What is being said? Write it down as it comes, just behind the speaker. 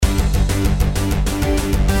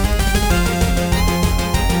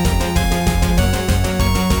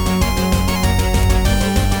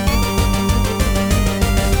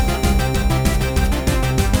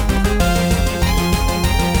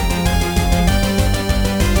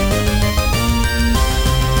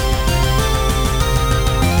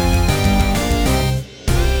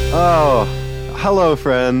hello,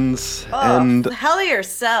 friends. Oh, and hell of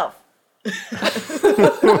yourself.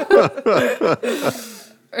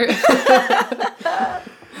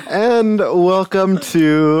 And welcome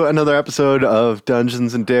to another episode of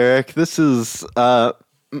Dungeons and Derek. This is no?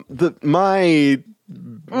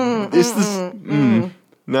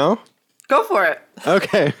 Go for it.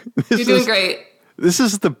 Okay. You're doing great. This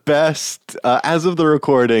is the best as of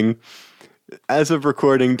recording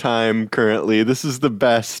time currently. This is the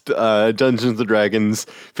best Dungeons and Dragons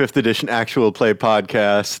 5th edition actual play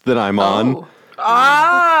podcast that I'm on.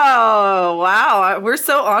 Oh, wow. We're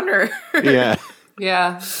so honored. Yeah.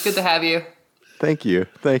 Yeah, good to have you. Thank you.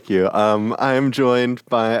 I am joined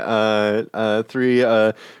by three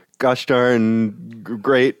gosh darn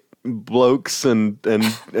great blokes and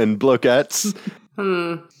blokettes.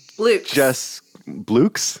 Blukes. Jess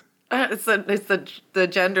Blukes? It's the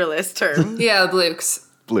genderless term. Yeah, Blukes.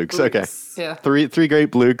 Blukes, okay. Yeah. Three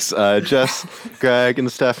great Blukes. Jess, Greg,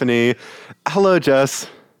 and Stephanie. Hello, Jess.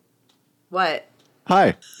 What?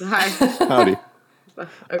 Hi. Hi. Howdy.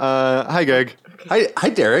 Hi, Greg. Hi,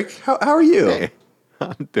 Derek. How are you? Hey.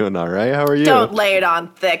 I'm doing all right. How are you? Don't lay it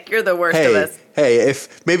on thick. You're the worst of us.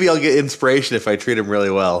 If maybe I'll get inspiration if I treat him really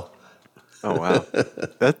well. Oh, wow.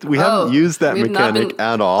 We haven't used that we've not mechanic been-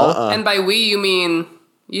 at all. And by we, you mean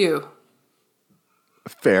you.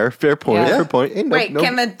 Fair point. Yeah. Fair point. Hey, Wait,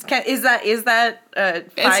 is that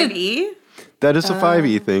 5e? That is a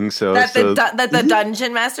 5e thing. So That the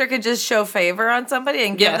dungeon master could just show favor on somebody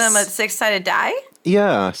and give them a 6-sided die?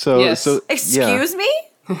 yeah. So Yes. so Excuse me?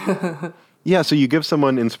 yeah. So you give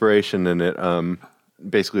someone inspiration, and it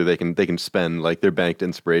basically they can spend like their banked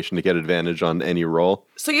inspiration to get advantage on any roll.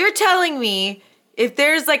 So you're telling me if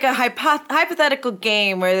there's like a hypothetical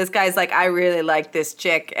game where this guy's like, I really like this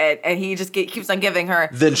chick, and he just keeps on giving her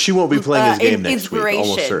Then she won't be playing his game next week, inspiration.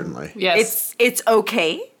 almost certainly. Yes. It's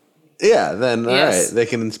okay? Yeah, then all Yes. right, they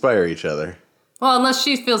can inspire each other. Well, unless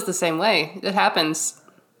she feels the same way. It happens.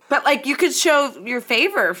 But like you could show your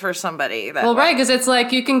favor for somebody. Well, right, because it's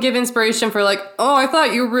like you can give inspiration for like, oh, I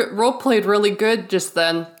thought you role played really good just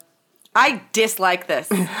then. I dislike this.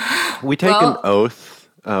 We take an oath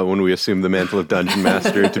when we assume the mantle of dungeon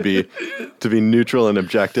master to be neutral and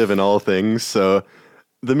objective in all things. So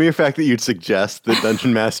the mere fact that you'd suggest that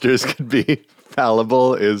dungeon masters could be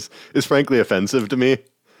fallible is frankly offensive to me.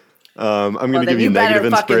 I'm going to give you negative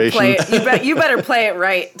inspiration. You better play it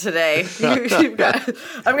right today.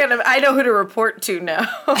 I know who to report to now.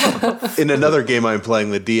 In another game I'm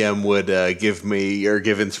playing, the DM would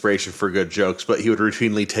give inspiration for good jokes, but he would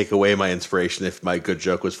routinely take away my inspiration if my good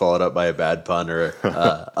joke was followed up by a bad pun or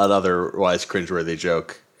an otherwise cringeworthy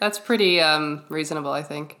joke. That's pretty reasonable, I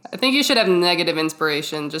think. I think you should have negative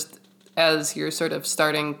inspiration just as your sort of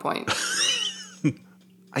starting point.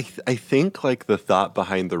 I think like the thought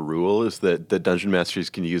behind the rule is that the dungeon masters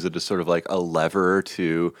can use it as sort of like a lever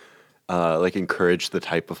to like encourage the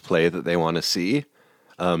type of play that they want to see.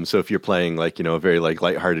 So if you're playing like, a very like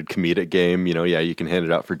lighthearted comedic game, you can hand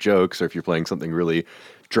it out for jokes. Or if you're playing something really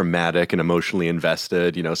dramatic and emotionally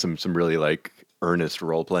invested, some really like earnest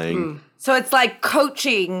role playing. So it's like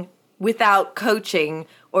coaching without coaching,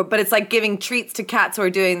 but it's like giving treats to cats who are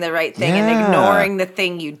doing the right thing and ignoring the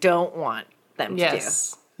thing you don't want them to do.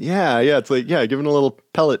 Yeah, it's like, giving a little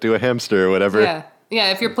pellet to a hamster or whatever. Yeah,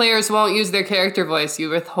 if your players won't use their character voice, you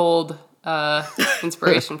withhold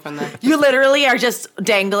inspiration from them. You literally are just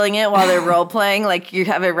dangling it while they're role-playing, like you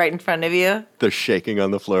have it right in front of you. They're shaking on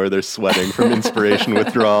the floor, they're sweating from inspiration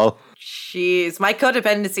withdrawal. Jeez, my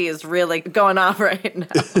codependency is really going off right now.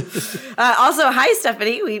 Also, hi,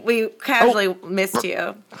 Stephanie. We casually missed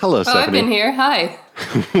you. Hello, Stephanie. I've been here. Hi.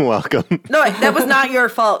 Welcome. No, that was not your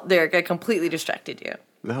fault, Derek. I completely distracted you.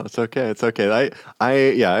 No, it's okay. It's okay. I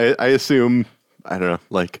assume, I don't know,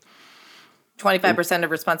 like 25%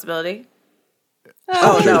 of responsibility.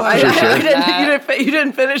 Oh, no, sure. You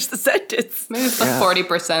didn't finish the sentence. Maybe it's like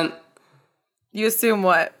 40%. You assume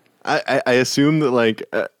what? I assume that like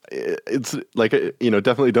it's like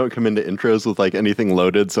definitely don't come into intros with like anything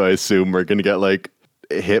loaded. So I assume we're gonna get like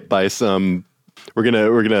hit by some. We're gonna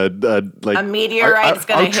like a meteorite's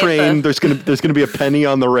gonna hit train. There's gonna be a penny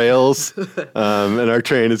on the rails, and our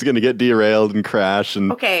train is gonna get derailed and crash.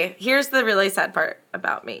 And okay, here's the really sad part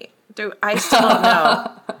about me. I still don't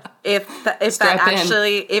know if a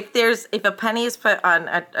penny is put on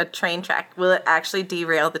a train track, will it actually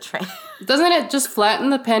derail the train? Doesn't it just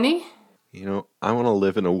flatten the penny? I want to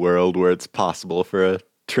live in a world where it's possible for a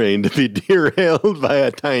train to be derailed by a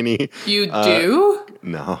tiny. You do?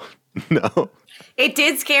 No. It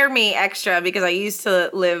did scare me extra because I used to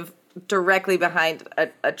live directly behind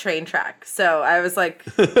a train track. So I was like,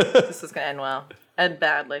 this is going to end well. End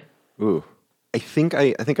badly. Ooh. think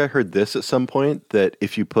I heard this at some point, that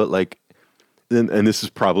if you put like, and this is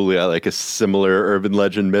probably like a similar urban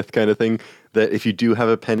legend myth kind of thing, that if you do have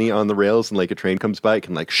a penny on the rails and like a train comes by, it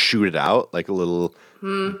can like shoot it out like a little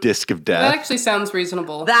disc of death. That actually sounds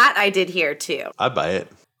reasonable. That I did hear too. I buy it.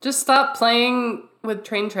 Just stop playing with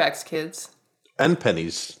train tracks, kids. And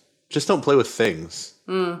pennies. Just don't play with things.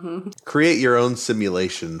 Mm-hmm. Create your own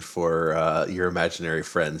simulation for your imaginary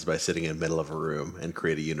friends by sitting in the middle of a room and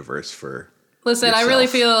create a universe for Listen, yourself. I really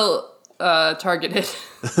feel targeted.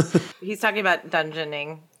 He's talking about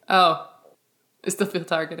dungeoning. Oh, I still feel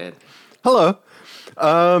targeted. Hello.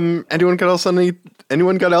 Anyone got else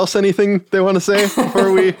anything they want to say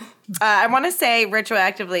before we? I want to say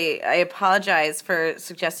retroactively, I apologize for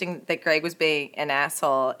suggesting that Greg was being an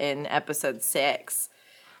asshole in episode 6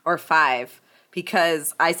 or 5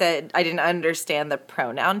 because I said I didn't understand the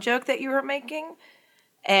pronoun joke that you were making.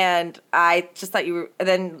 And I just thought you were,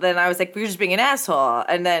 then I was like, you're just being an asshole.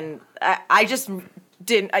 And then I just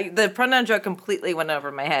didn't, the pronoun joke completely went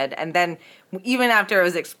over my head. And then even after it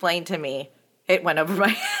was explained to me, it went over my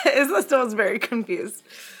head. I still was very confused.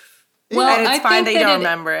 Well, and it's I fine think that you that don't it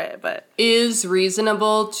remember it, but. is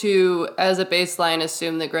reasonable to, as a baseline,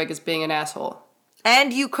 assume that Greg is being an asshole.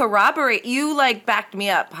 And you corroborate, you like backed me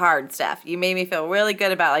up hard, Steph. You made me feel really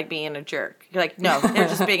good about like being a jerk. You're like, no, they're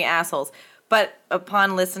just being assholes. But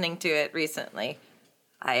upon listening to it recently,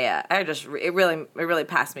 it really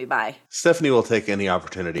passed me by. Stephanie will take any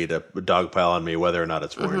opportunity to dogpile on me, whether or not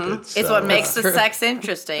it's warranted. Mm-hmm. It's what makes the sex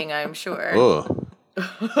interesting, I'm sure. Oh,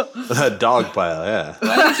 dogpile, yeah.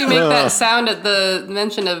 Why did you make that sound at the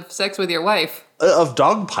mention of sex with your wife? Of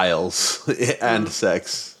dog piles and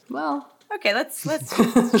sex. Well, okay, let's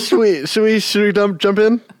Should we jump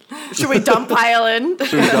in? should we dump pile in?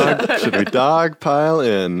 Should we dog pile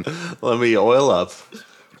in? Let me oil up.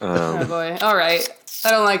 oh boy. All right. I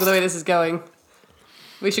don't like the way this is going.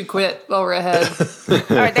 We should quit while we're ahead.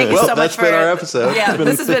 All right, thank you so much that's for been our episode. Yeah,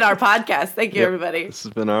 this has been our podcast. Thank you, everybody. This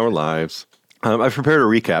has been our lives. I've prepared a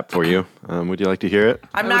recap for you. Would you like to hear it?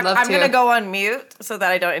 I'm would love to. going to go on mute so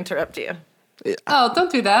that I don't interrupt you. Oh,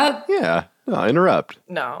 don't do that. Yeah. No, interrupt.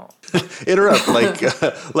 No. Interrupt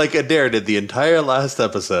like Adair did the entire last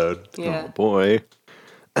episode. Yeah. Oh, boy.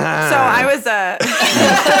 So I was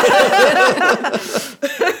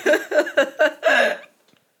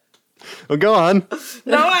Well, go on.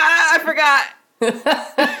 No, I forgot.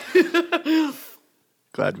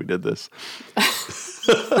 Glad we did this.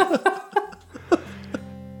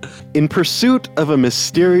 In pursuit of a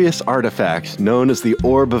mysterious artifact known as the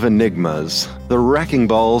Orb of Enigmas, the Wrecking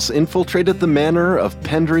Balls infiltrated the manor of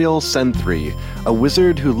Pendriel Senthry, a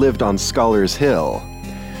wizard who lived on Scholar's Hill.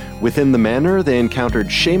 Within the manor, they encountered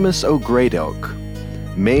Seamus O'Greydoke,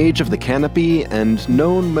 mage of the Canopy and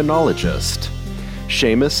known monologist.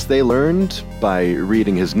 Seamus, they learned, by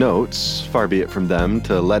reading his notes, far be it from them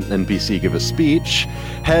to let an NPC give a speech,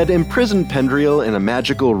 had imprisoned Pendriel in a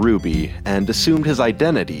magical ruby and assumed his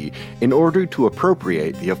identity in order to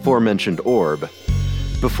appropriate the aforementioned orb.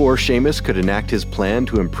 Before Seamus could enact his plan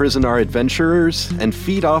to imprison our adventurers and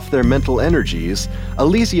feed off their mental energies,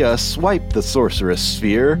 Elysia swiped the sorceress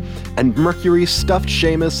sphere, and Mercury stuffed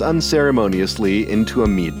Seamus unceremoniously into a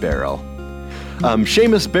mead barrel.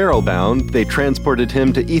 Seamus barrel-bound, they transported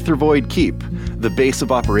him to Aethervoid Keep, the base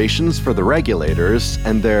of operations for the Regulators,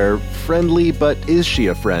 and their friendly but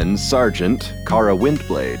is-she-a-friend sergeant, Kara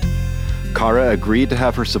Windblade. Kara agreed to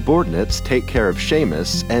have her subordinates take care of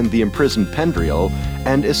Seamus and the imprisoned Pendriel,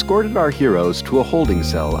 and escorted our heroes to a holding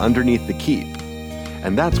cell underneath the keep.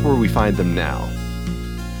 And that's where we find them now.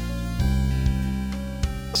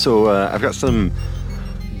 So I've got some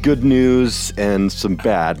good news and some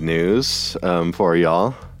bad news for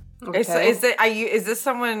y'all. Okay. Is this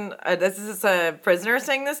someone? Is this a prisoner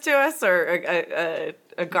saying this to us, or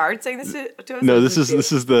a guard saying this to us? No, this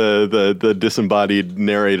is the disembodied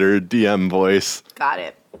narrator DM voice. Got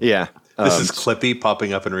it. Yeah. This is Clippy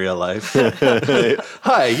popping up in real life.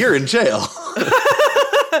 Hi, you're in jail.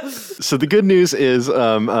 So the good news is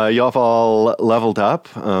y'all have all leveled up.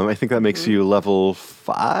 I think that makes you level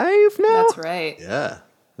 5 now? That's right. Yeah.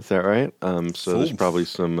 Is that right? So there's probably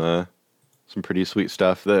some pretty sweet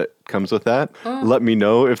stuff that comes with that. Let me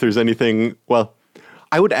know if there's anything, well,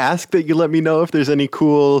 I would ask that you let me know if there's any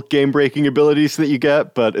cool game-breaking abilities that you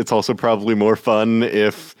get, but it's also probably more fun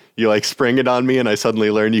if you like spring it on me and I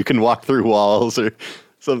suddenly learn you can walk through walls or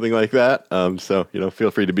something like that. So,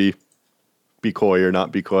 feel free to be coy or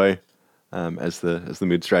not be coy as the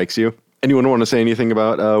mood strikes you. Anyone want to say anything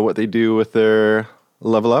about what they do with their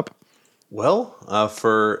level up? Well,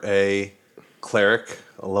 for a cleric,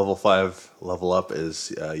 a level 5 level up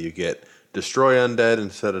is you get destroy undead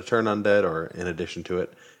instead of turn undead, or in addition to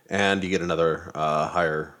it. And you get another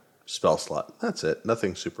higher spell slot. That's it.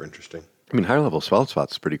 Nothing super interesting. I mean, higher level spell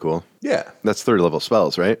slots is pretty cool. Yeah. That's third level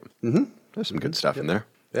spells, right? Mm-hmm. There's some good stuff in there.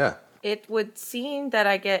 Yeah. It would seem that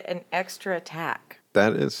I get an extra attack.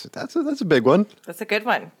 That's a big one. That's a good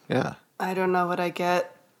one. Yeah. I don't know what I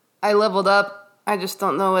get. I leveled up. I just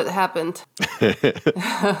don't know what happened.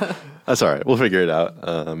 That's all right. We'll figure it out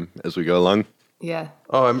as we go along. Yeah.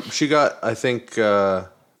 Oh, she got, I think,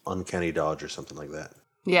 Uncanny Dodge or something like that.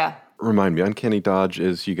 Yeah. Remind me, Uncanny Dodge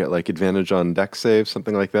is you get like advantage on dex saves,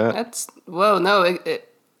 something like that. That's whoa. No, it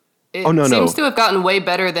no. seems to have gotten way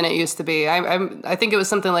better than it used to be. I think it was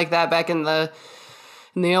something like that back in the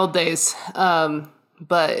old days.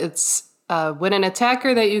 But it's when an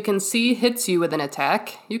attacker that you can see hits you with an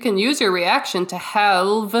attack, you can use your reaction to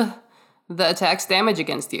halve the attack's damage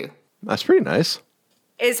against you. That's pretty nice.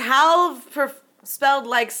 Is halve spelled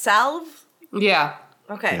like salve? Yeah.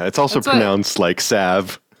 Okay. Yeah, it's also That's what- pronounced like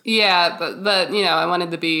salve. Yeah, but you know, I wanted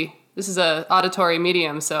to be. This is a auditory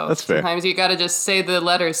medium, so That's fair. sometimes you got to just say the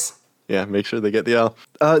letters. Yeah, make sure they get the L.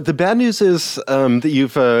 The bad news is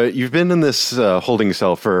that you've been in this holding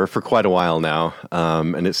cell for quite a while now,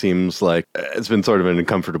 and it seems like it's been sort of an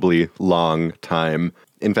uncomfortably long time.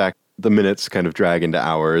 In fact, the minutes kind of drag into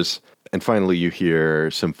hours, and finally you hear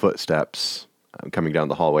some footsteps coming down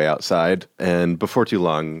the hallway outside. And before too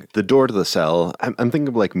long, the door to the cell. I'm thinking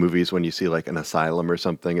of like movies when you see like an asylum or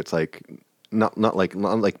something. It's like not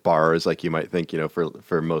like bars like you might think,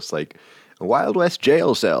 for most like Wild West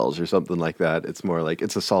jail cells or something like that. It's more like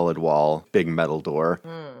it's a solid wall, big metal door.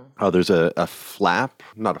 There's a flap,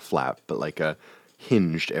 not a flap, but like a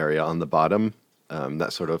hinged area on the bottom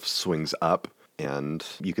that sort of swings up, and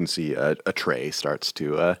you can see a tray starts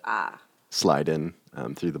to slide in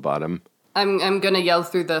through the bottom. I'm gonna yell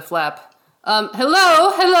through the flap.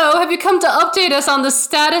 Hello. Have you come to update us on the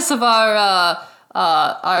status of our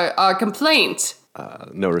complaint?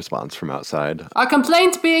 No response from outside. Our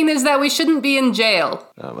complaint being is that we shouldn't be in jail.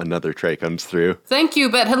 Another tray comes through, Thank you,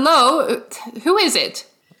 but hello, who is it?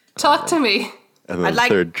 Talk to me. and then I'd the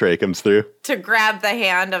like- third tray comes through. To grab the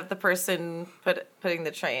hand of the person putting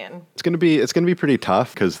the tray in. It's gonna be pretty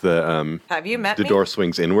tough because the Have you met the me? door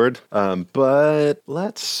swings inward. But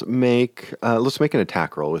let's make an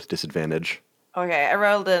attack roll with disadvantage. Okay, I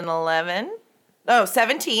rolled an 11. Oh,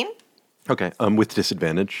 17. Okay, with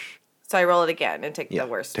disadvantage. So I roll it again and take Yeah,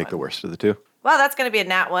 the worst take one. the worst of the two. Well, that's going to be a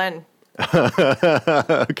nat 1.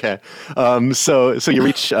 Okay, so you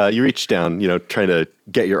reach down, trying to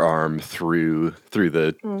get your arm through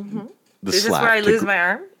the the Is this slat. where I to lose gr- my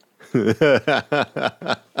arm?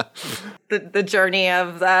 the journey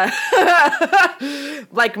of the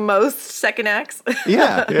like most second acts.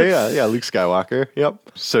 Yeah. Luke Skywalker. Yep.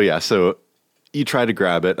 So you try to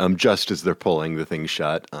grab it just as they're pulling the thing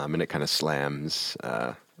shut, and it kind of slams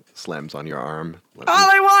on your arm. All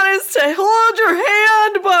I want is to hold your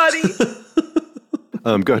hand, buddy.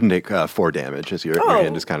 Go ahead and take 4 damage as your Oh.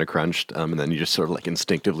 hand is kind of crunched, and then you just sort of like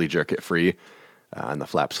instinctively jerk it free, and the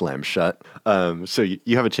flap slams shut. So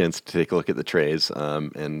you have a chance to take a look at the trays,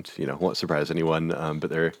 and won't surprise anyone, but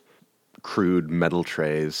they're crude metal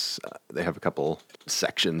trays. They have a couple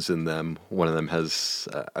sections in them. One of them has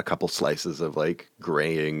a couple slices of like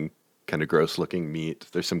graying, kind of gross looking meat.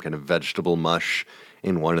 There's some kind of vegetable mush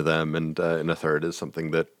in one of them, and in a third is something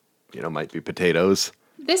that might be potatoes.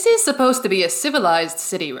 This is supposed to be a civilized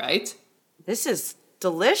city, right? This is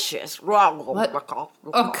delicious. What?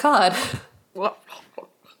 Oh, God.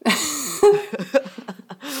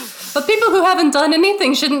 But people who haven't done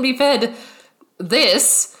anything shouldn't be fed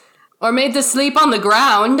this or made to sleep on the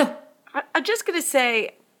ground. I'm just gonna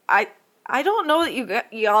say, I don't know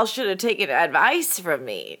that y'all should have taken advice from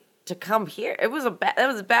me to come here. That was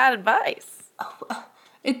bad advice.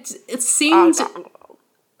 It seemed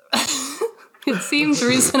it seemed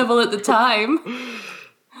reasonable at the time.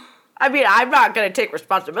 I mean, I'm not gonna take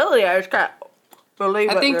responsibility. I just can't believe.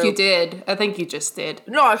 I think you did. I think you just did.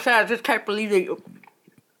 No, I said I just can't believe that you.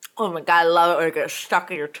 Oh my god, I love it when it gets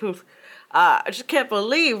stuck in your tooth. I just can't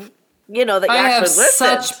believe, that you I have actually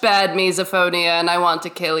listened. such bad misophonia, and I want to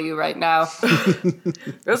kill you right now.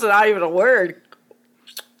 This is not even a word.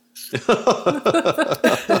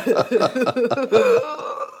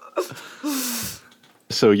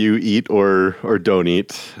 So you eat or don't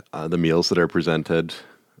eat the meals that are presented,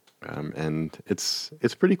 and it's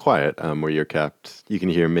pretty quiet where you're kept. You can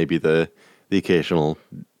hear maybe the occasional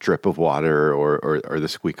drip of water or the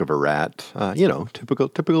squeak of a rat.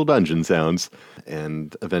 Typical dungeon sounds.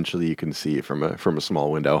 And eventually you can see from a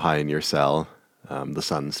small window high in your cell, the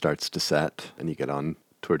sun starts to set, and you get on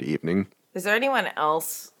toward evening. Is there anyone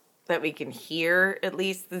else that we can hear, at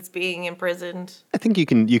least, that's being imprisoned? I think you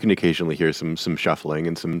can occasionally hear some shuffling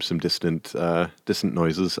and some distant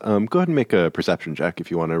noises. Go ahead and make a perception check if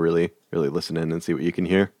you want to really listen in and see what you can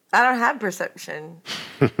hear. I don't have perception.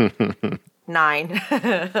 9.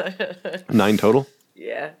 9 total?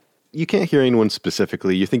 Yeah. You can't hear anyone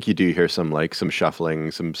specifically. You think you do hear some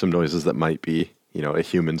shuffling, some noises that might be, a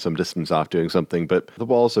human some distance off doing something, but the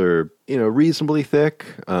walls are, reasonably thick.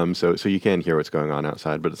 So you can hear what's going on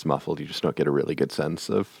outside, but it's muffled. You just don't get a really good sense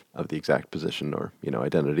of the exact position or,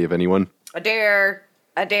 identity of anyone. Adair.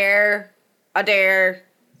 Yes. Adair.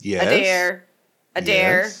 Yes.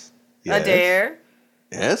 Adair.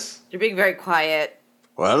 Yes. You're being very quiet.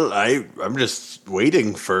 Well, I'm just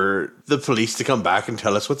waiting for the police to come back and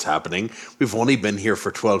tell us what's happening. We've only been here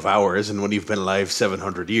for 12 hours, and when you've been alive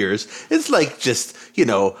 700 years, it's like just,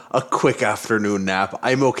 a quick afternoon nap.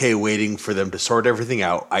 I'm okay waiting for them to sort everything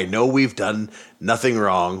out. I know we've done nothing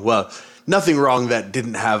wrong. Well, nothing wrong that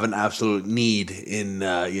didn't have an absolute need in,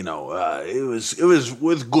 it was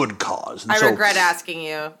with good cause. And I regret asking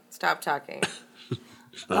you. Stop talking.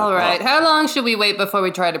 All right. How long should we wait before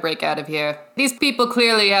we try to break out of here? These people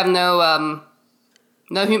clearly have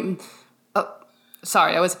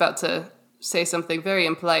sorry, I was about to say something very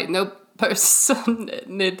impolite. No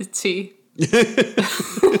personality.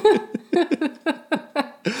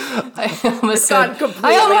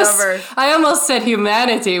 I almost said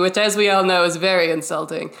humanity, which, as we all know, is very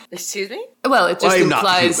insulting. Excuse me? Well, it just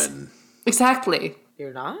implies... Not human. Exactly.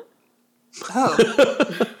 You're not? Oh.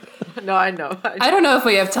 No, I know. I don't know if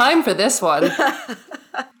we have time for this one.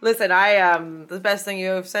 Listen, the best thing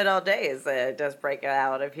you have said all day is just break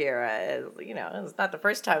out of here. It's not the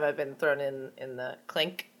first time I've been thrown in the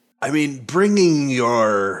clink. I mean, bringing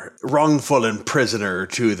your wrongful prisoner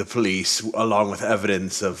to the police along with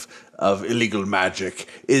evidence of illegal magic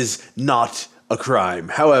is not a crime.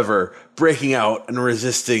 However, breaking out and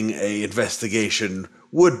resisting a investigation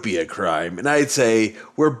would be a crime. And I'd say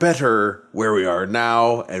we're better where we are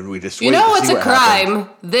now, and we just wait to see what happens. You know what's a crime?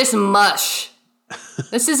 This mush.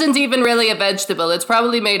 This isn't even really a vegetable. It's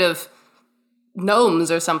probably made of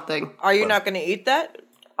gnomes or something. Are you not going to eat that?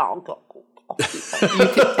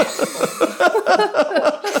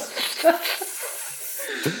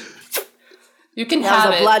 You can That have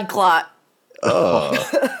was a it. blood clot.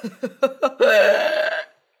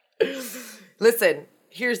 Listen,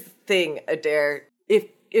 here's the thing, Adair.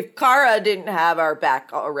 If Kara didn't have our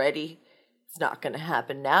back already, it's not going to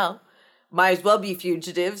happen now. Might as well be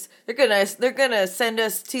fugitives. They're gonna send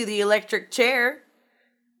us to the electric chair.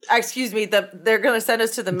 Excuse me, they're gonna send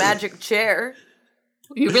us to the magic chair.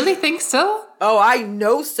 You really think so? Oh, I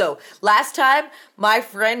know so. Last time, my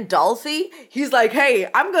friend Dolphy, he's like, hey,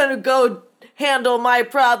 I'm gonna go handle my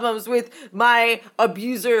problems with my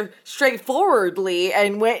abuser straightforwardly,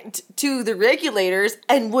 and went to the regulators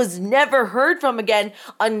and was never heard from again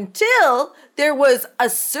until there was a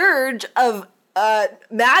surge of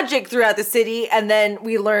magic throughout the city, and then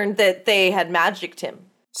we learned that they had magicked him.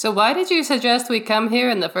 So why did you suggest we come here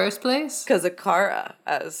in the first place? Because of Kara,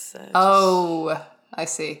 as... Oh, I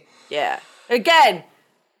see. Yeah. Again,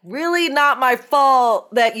 really not my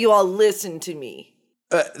fault that you all listened to me.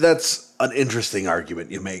 That's an interesting argument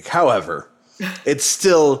you make. However, it's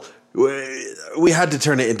still... We had to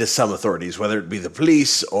turn it into some authorities, whether it be the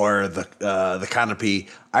police or the canopy.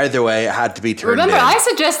 Either way, it had to be turned Remember, in. I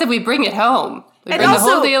suggested we bring it home. We And bring the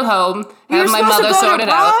also, whole deal home, We were have my supposed mother to go sort to it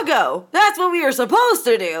out. Brago. That's what we were supposed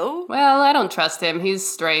to do. Well, I don't trust him. He's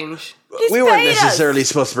strange. He's We weren't paid us. necessarily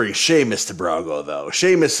supposed to bring Seamus to Brago, though.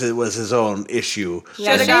 Seamus was his own issue.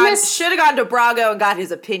 Yeah, Should have gone to Brago and got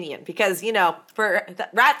his opinion, because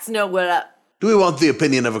rats know what up. Do we want the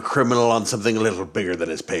opinion of a criminal on something a little bigger than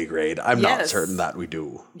his pay grade? I'm not Yes. certain that we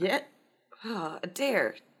do. Yeah.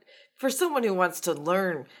 Adair, for someone who wants to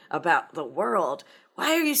learn about the world,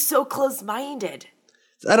 why are you so close-minded?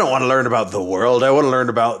 I don't want to learn about the world. I want to learn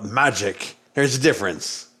about magic. There's a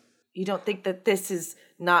difference. You don't think that this is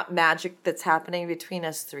not magic that's happening between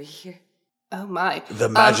us three here? Oh my. The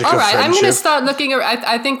magic all of right, I'm going to friendship. start looking.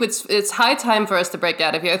 I think it's high time for us to break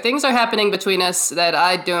out of here. Things are happening between us that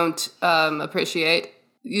I don't appreciate.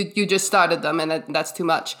 You just started them, and that's too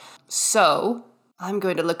much. So I'm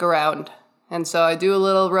going to look around. And so I do a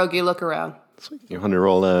little roguey look around. Sweet. You want to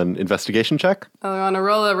roll an investigation check? I want to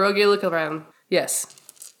roll a roguey look around. Yes.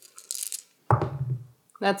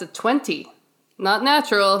 That's a 20. Not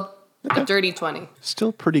natural. A dirty 20.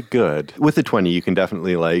 Still pretty good. With a 20, you can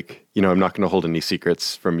definitely I'm not going to hold any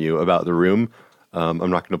secrets from you about the room. I'm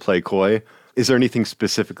not going to play coy. Is there anything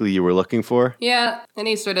specifically you were looking for? Yeah,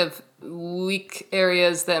 any sort of weak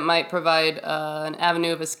areas that might provide an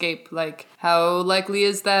avenue of escape. Like, how likely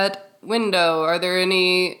is that window? Are there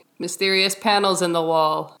any mysterious panels in the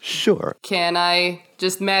wall? Sure. Can I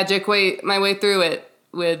just magic my way through it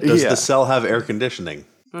with... Does Yeah. the cell have air conditioning?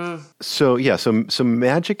 So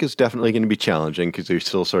magic is definitely going to be challenging because you're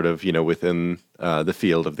still sort of, within the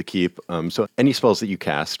field of the keep. So any spells that you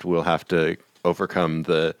cast will have to overcome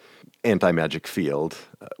the anti-magic field,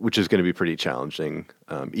 which is going to be pretty challenging.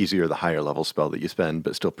 Easier the higher level spell that you spend,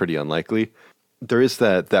 but still pretty unlikely. There is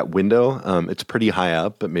that window. It's pretty high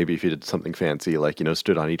up, but maybe if you did something fancy, like,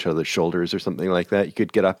 stood on each other's shoulders or something like that, you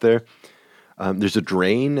could get up there. There's a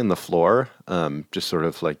drain in the floor, just sort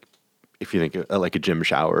of like, if you think like a gym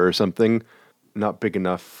shower or something, not big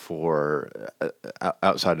enough for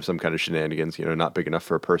outside of some kind of shenanigans, not big enough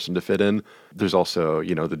for a person to fit in. There's also,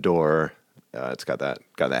 the door. It's got that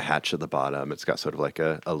hatch at the bottom. It's got sort of like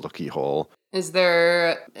a looky hole. Is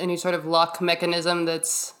there any sort of lock mechanism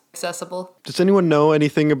that's accessible? Does anyone know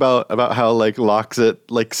anything about how like locks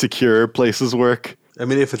at like secure places work? I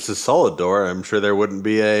mean, if it's a solid door, I'm sure there wouldn't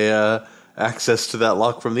be a access to that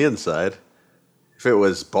lock from the inside. If it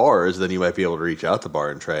was bars, then you might be able to reach out the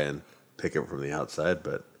bar and try and pick it from the outside,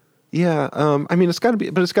 but... Yeah, I mean, it's got to be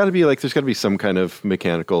like, there's got to be some kind of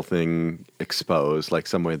mechanical thing exposed, like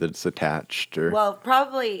some way that it's attached or... Well,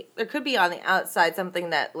 probably there could be on the outside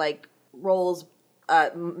something that like rolls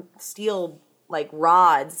steel like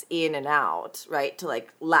rods in and out, right, to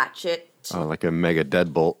like latch it. Oh, like a mega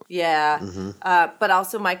deadbolt. Yeah. But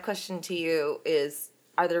also my question to you is,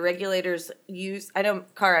 are the regulators I know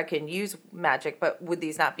Kara can use magic, but would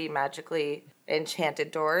these not be magically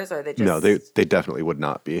enchanted doors, or are they just... No, they definitely would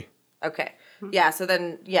not be. Okay. Yeah, so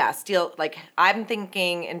then, steel, like, I'm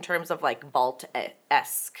thinking in terms of, like,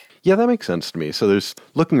 vault-esque. Yeah, that makes sense to me. So there's,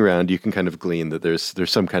 looking around, you can kind of glean that there's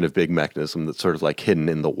some kind of big mechanism that's sort of like hidden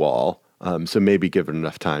in the wall. So maybe given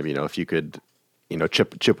enough time, if you could,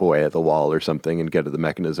 chip away at the wall or something and get at the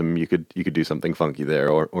mechanism, you could do something funky there,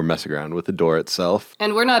 or mess around with the door itself.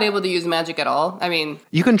 And we're not able to use magic at all? I mean...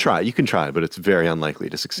 You can try, but it's very unlikely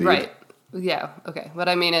to succeed. Right. Yeah, okay. What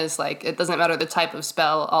I mean is, like, it doesn't matter the type of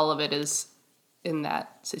spell, all of it is in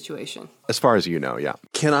that situation. As far as you know, yeah.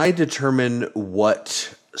 Can I determine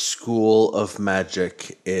what school of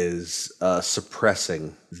magic is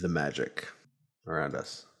suppressing the magic around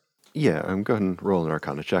us? Yeah, go ahead and roll an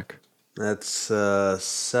Arcana check. That's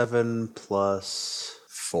 7 plus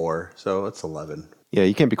 4, so it's 11. Yeah,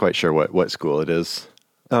 you can't be quite sure what school it is.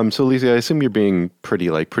 So Lizzie, I assume you're being pretty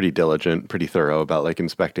diligent, pretty thorough about like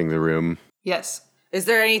inspecting the room. Yes. Is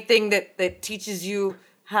there anything that teaches you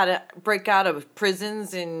how to break out of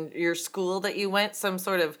prisons in your school that you went? Some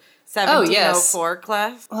sort of 1704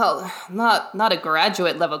 class? Well, not a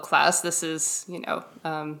graduate level class. This is,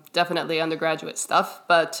 definitely undergraduate stuff.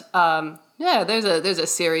 But there's a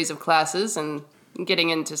series of classes, and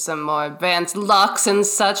getting into some more advanced locks and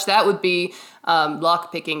such. That would be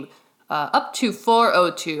lock picking. Up to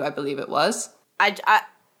 402, I believe it was.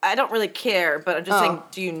 I don't really care, but I'm just saying,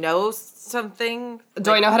 do you know something?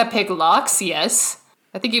 Do I know how to pick locks? Yes.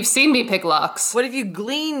 I think you've seen me pick locks. What have you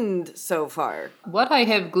gleaned so far? What I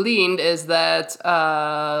have gleaned is that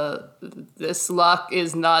this lock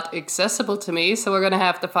is not accessible to me, so we're going to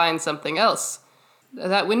have to find something else.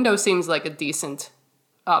 That window seems like a decent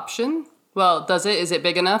option. Well, does it? Is it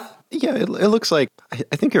big enough? Yeah, it looks like,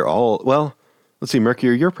 I think you're all, well... Let's see,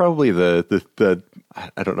 Mercury, you're probably the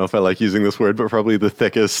I don't know if I like using this word, but probably the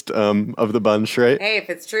thickest of the bunch, right? Hey, if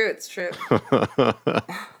it's true, it's true.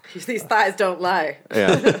 These thighs don't lie.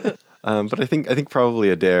 Yeah. But I think probably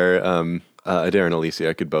Adair and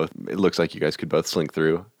Alicia could both, it looks like you guys could both slink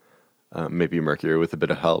through. Maybe Mercury with a bit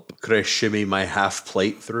of help. Could I shimmy my half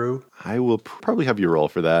plate through? I will probably have you roll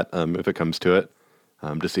for that if it comes to it,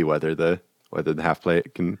 to see whether the half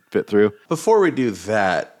plate can fit through. Before we do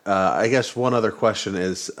that, I guess one other question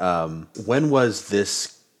is, when was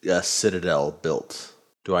this citadel built?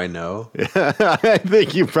 Do I know? I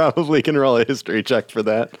think you probably can roll a history check for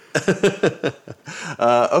that.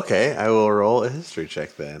 Okay, I will roll a history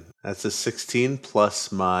check then. That's a 16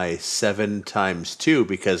 plus my 7 times 2,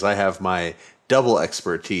 because I have my double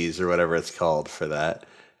expertise or whatever it's called for that.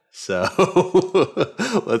 So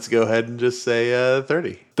let's go ahead and just say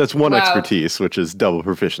 30. That's one expertise, which is double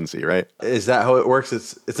proficiency, right? Is that how it works?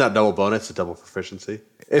 It's not double bonus, it's double proficiency.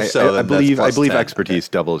 If so, I then believe that's plus 10. expertise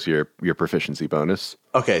doubles your proficiency bonus.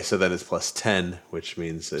 Okay, so then it's plus 10, which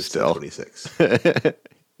means it's Still. 26.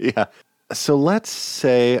 Yeah. So let's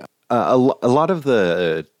say a lot of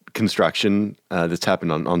the construction that's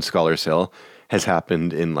happened on Scholars Hill has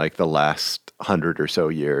happened in like the last 100 or so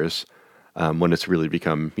years. when it's really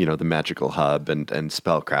become, the magical hub, and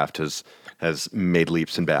spellcraft has made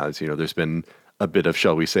leaps and bounds. There's been a bit of,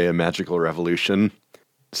 shall we say, a magical revolution.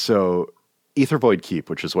 So Aethervoid Keep,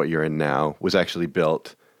 which is what you're in now, was actually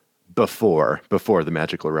built before the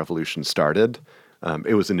magical revolution started.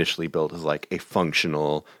 It was initially built as like a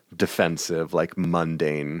functional, defensive, like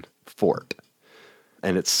mundane fort.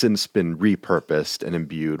 And it's since been repurposed and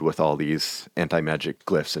imbued with all these anti-magic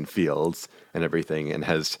glyphs and fields and everything, and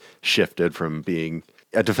has shifted from being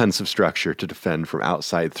a defensive structure to defend from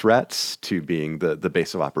outside threats to being the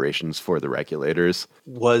base of operations for the regulators.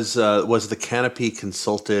 Was the canopy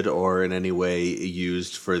consulted or in any way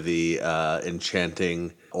used for the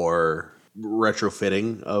enchanting or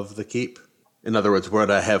retrofitting of the keep? In other words,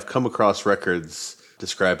 would I have come across records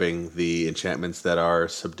describing the enchantments that are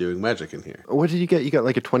subduing magic in here? What did you get? You got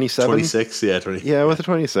like a 27? 26, yeah, 20. Yeah, with a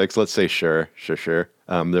 26, let's say sure.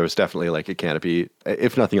 There was definitely like a canopy,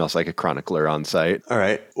 if nothing else, like a chronicler on site. All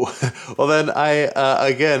right. Well, then I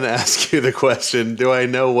again ask you the question: do I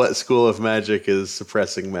know what school of magic is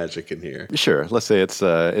suppressing magic in here? Sure. Let's say it's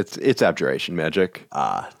abjuration magic.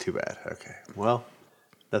 Ah, too bad. Okay. Well,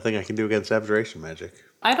 nothing I can do against abjuration magic.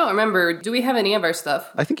 I don't remember. Do we have any of our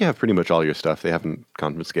stuff? I think you have pretty much all your stuff. They haven't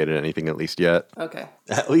confiscated anything at least yet. Okay.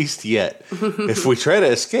 At least yet. If we try to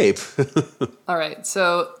escape. All right.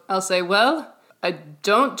 So I'll say, well, I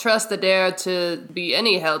don't trust Adair to be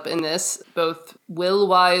any help in this, both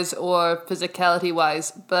will-wise or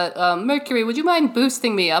physicality-wise. But Mercury, would you mind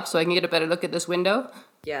boosting me up so I can get a better look at this window?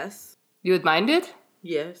 Yes. You would mind it?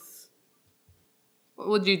 Yes.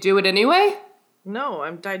 Would you do it anyway? No,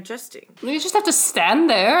 I'm digesting. You just have to stand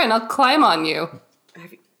there and I'll climb on you.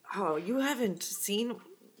 You haven't seen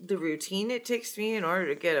the routine it takes me in order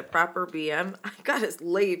to get a proper BM? I gotta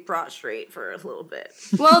lay prostrate for a little bit.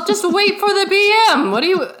 Well, just wait for the BM. What do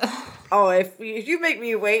you... Oh, if you make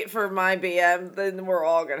me wait for my BM, then we're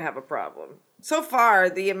all gonna have a problem. So far,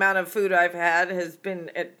 the amount of food I've had has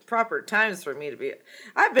been at proper times for me to be...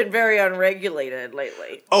 I've been very unregulated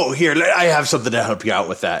lately. Oh, here, I have something to help you out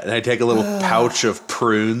with that. And I take a little pouch of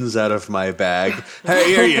prunes out of my bag.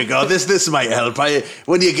 Hey, here you go. This might help.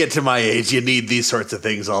 When you get to my age, you need these sorts of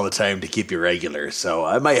things all the time to keep you regular. So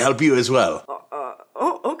I might help you as well.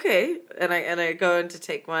 Okay. And I go in to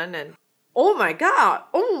take one, and... Oh, my God.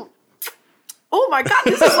 Oh, my God.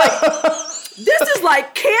 This is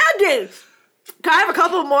like candy. Can I have a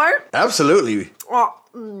couple more? Absolutely. Oh,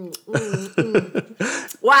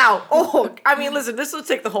 Wow. Oh, I mean, listen, this will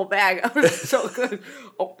take the whole bag. It's so good.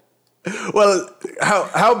 Oh. Well,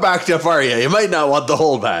 how backed up are you? You might not want the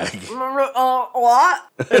whole bag. What?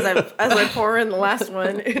 As I pour in the last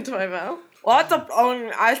one into my mouth. What the?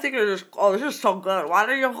 I think this is so good. Why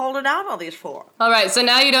are you holding out all these for? All right, so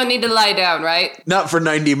now you don't need to lie down, right? Not for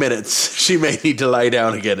 90 minutes. She may need to lie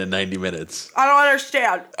down again in 90 minutes. I don't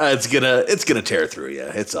understand. It's gonna tear through you.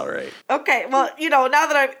 It's all right. Okay, well, now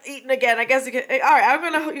that I've eaten again, I guess all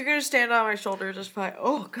right. You're gonna stand on my shoulders just fine.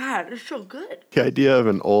 Oh God, it's so good. The idea of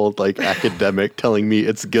an old academic telling me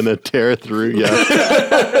it's gonna tear through you.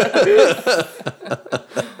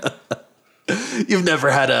 You've never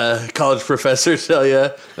had a college professor tell you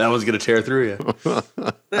that one's going to tear through you.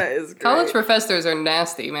 That is great. College professors are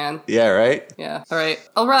nasty, man. Yeah, right? Yeah.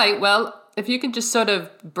 All right. Well, if you can just sort of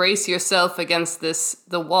brace yourself against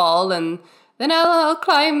the wall, and then I'll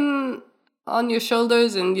climb on your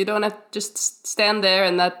shoulders, and you don't have to just stand there,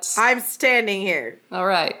 and that's... I'm standing here. All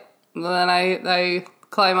right. Well, then I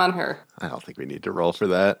climb on her. I don't think we need to roll for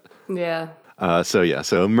that. Yeah.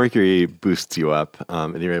 So Mercury boosts you up,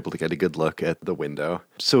 and you're able to get a good look at the window.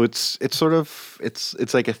 So it's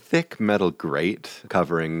like a thick metal grate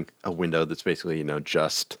covering a window that's basically,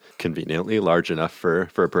 just conveniently large enough for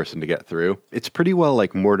a person to get through. It's pretty well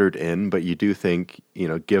mortared in, but you do think,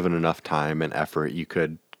 given enough time and effort, you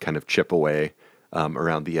could kind of chip away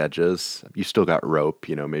around the edges. You still got rope,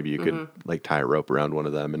 maybe you could tie a rope around one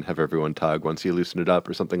of them and have everyone tug once you loosen it up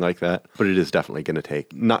or something like that. But it is definitely going to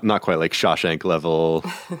take not quite like Shawshank level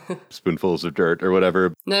spoonfuls of dirt or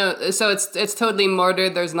whatever. No, so it's totally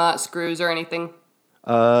mortared. There's not screws or anything.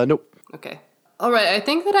 Nope. Okay. All right. I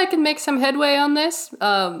think that I can make some headway on this.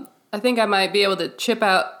 I think I might be able to chip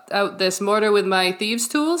out this mortar with my thieves'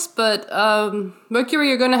 tools, but Mercury,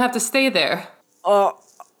 you're going to have to stay there.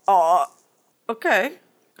 Okay.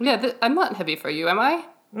 Yeah, I'm not heavy for you, am I?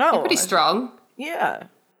 No. You're pretty strong. Yeah.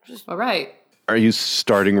 All right. Are you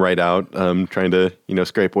starting right out, trying to,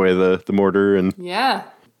 scrape away the mortar? And Yeah.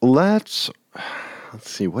 let's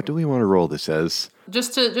see, what do we want to roll this as?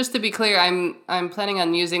 Just to be clear, I'm planning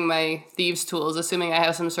on using my thieves' tools, assuming I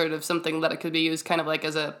have some sort of something that it could be used kind of like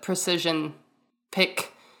as a precision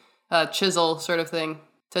pick, chisel sort of thing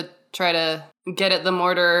to try to get at the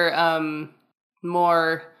mortar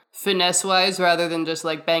more finesse-wise rather than just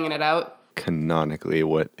like banging it out. Canonically,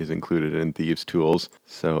 what is included in thieves' tools.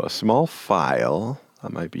 So a small file,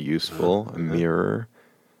 that might be useful. A mirror,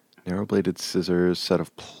 narrow-bladed scissors, set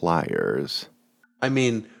of pliers. I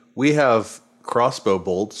mean, we have crossbow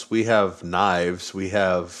bolts, we have knives, we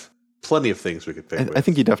have plenty of things we could pick with. I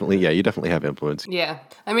think you definitely have implements. Yeah.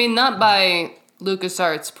 I mean, not by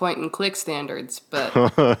LucasArts point-and-click standards, but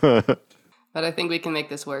but I think we can make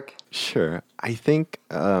this work. Sure. I think,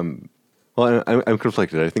 well, I'm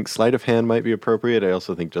conflicted. I think sleight of hand might be appropriate. I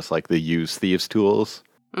also think just like the use thieves tools,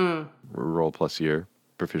 roll plus your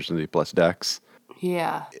proficiency plus dex.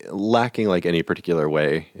 Yeah. Lacking like any particular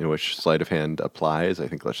way in which sleight of hand applies, I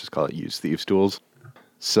think let's just call it use thieves tools.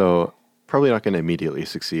 So probably not going to immediately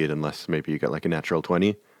succeed unless maybe you get like a natural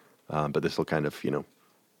 20. But this will kind of,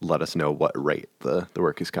 let us know what rate the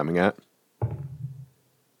work is coming at.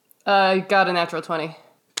 Got a natural 20.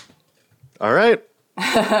 All right.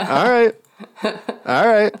 All right. All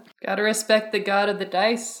right. Gotta respect the god of the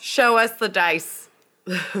dice. Show us the dice.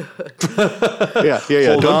 Yeah.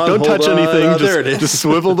 Hold on, Don't touch hold on. anything. There it is. Just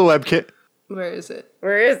swivel the webcam. Where is it?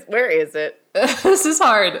 Where is it? This is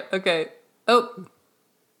hard. Okay. Oh.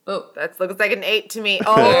 That looks like an 8 to me.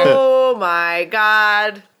 Oh my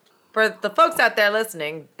god. For the folks out there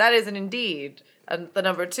listening, that is indeed the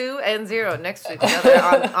number 2 and 0 next to each other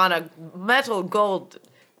on a metal gold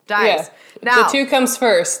dice. Yeah. Now, the 2 comes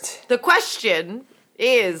first. the question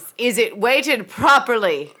is it weighted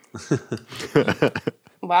properly?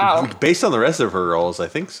 Wow. Based on the rest of her rolls, I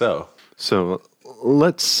think so. So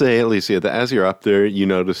let's say, Alicia, that as you're up there, you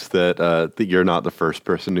notice that you're not the first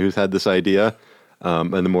person who's had this idea.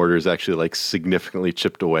 And the mortar is actually like significantly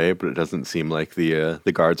chipped away, but it doesn't seem like the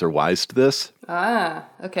guards are wise to this. Ah,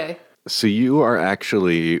 okay. So you are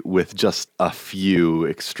actually, with just a few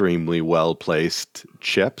extremely well-placed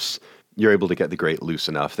chips, you're able to get the grate loose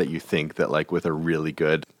enough that you think that like with a really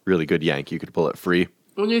good yank, you could pull it free.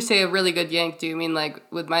 When you say a really good yank, do you mean like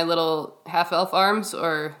with my little half-elf arms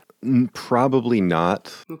or? Probably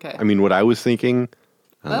not. Okay. I mean, what I was thinking,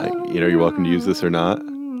 you're welcome to use this or not,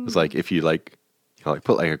 was like if you like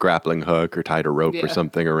put like a grappling hook or tied a rope or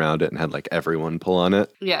something around it and had like everyone pull on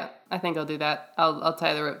it. Yeah, I think I'll do that. I'll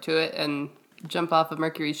tie the rope to it and jump off of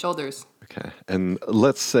Mercury's shoulders. Okay. And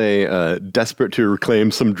let's say, desperate to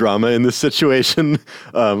reclaim some drama in this situation,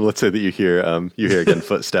 let's say that you hear again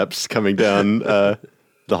footsteps coming down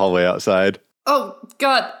the hallway outside. Oh,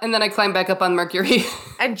 God. And then I climb back up on Mercury.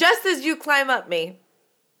 And just as you climb up me,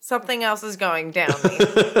 something else is going down me.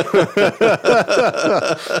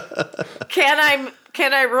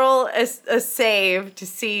 Can I roll a save to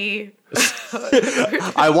see?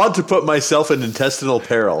 I want to put myself in intestinal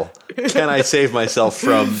peril. Can I save myself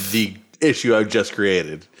from the issue I've just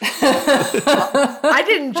created? I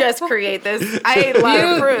didn't just create this. I ate a lot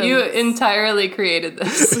of prunes. You entirely created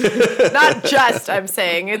this. Not just, I'm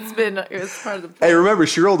saying. It was part of the plan. Hey, remember,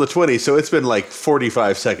 she rolled a 20, so it's been like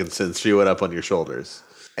 45 seconds since she went up on your shoulders.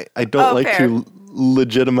 I don't like fair. to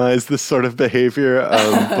legitimize this sort of behavior,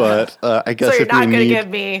 but I guess So you're if not we going to need, give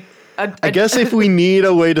me I guess if we need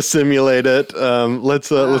a way to simulate it,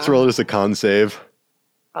 let's roll it as a con save.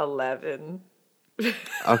 11.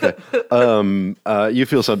 Okay. You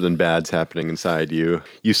feel something bad's happening inside you.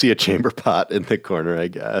 You see a chamber pot in the corner, I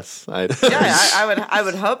guess. Yeah, I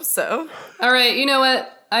would hope so. All right, you know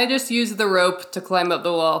what? I just use the rope to climb up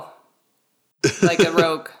the wall. Like a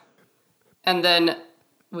rogue. And then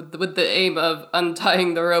with the aim of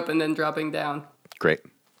untying the rope and then dropping down. Great.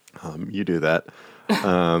 You do that.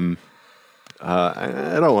 I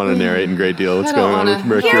don't want to narrate in great deal what's I don't going on wanna. with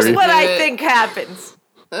Mercury. Here's what I Do it. think happens.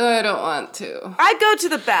 I don't want to. I go to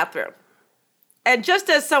the bathroom. And just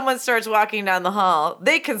as someone starts walking down the hall,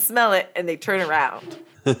 they can smell it and they turn around.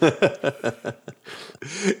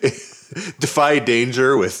 Defy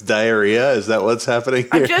danger with diarrhea? Is that what's happening here?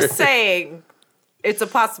 I'm just saying it's a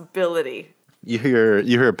possibility. You hear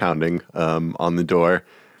a pounding on the door,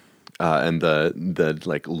 and the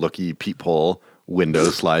like looky peephole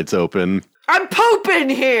window slides open, I'm pooping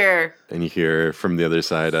here. and you hear from the other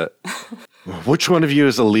side, "Which one of you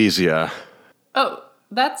is Elysia? Oh,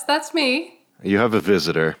 that's me. You have a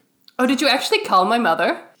visitor." Oh, did you actually call my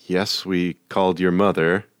mother? Yes, we called your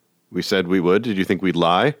mother. We said we would. Did you think we'd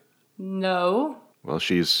lie? No. Well,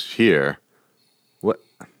 she's here. What?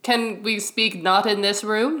 Can we speak not in this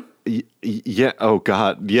room? Yeah. Oh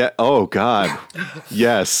God. Yeah. Oh God.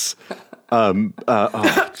 Yes. I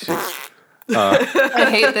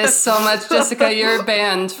hate this so much, Jessica. You're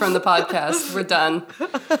banned from the podcast. We're done.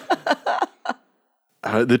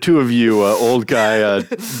 The two of you, old guy,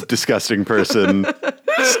 disgusting person,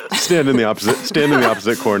 Stand in the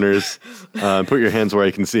opposite corners. Put your hands where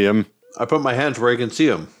I can see him. I put my hands where I can see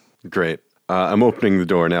him. Great. I'm opening the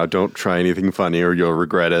door now. Don't try anything funny or you'll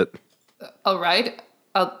regret it. All right.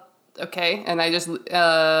 Okay. And I just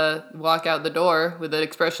walk out the door with an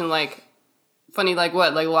expression like, funny like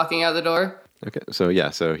what? Like walking out the door? Okay. So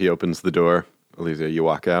he opens the door. Elysia, you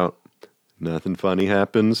walk out. Nothing funny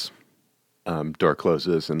happens. Door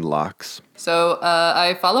closes and locks. So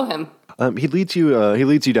I follow him. He leads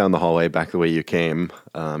you down the hallway back the way you came,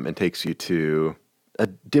 and takes you to a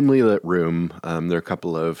dimly lit room. There are a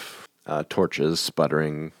couple of torches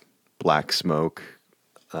sputtering black smoke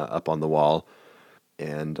up on the wall,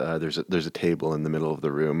 and there's a table in the middle of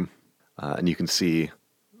the room, and you can see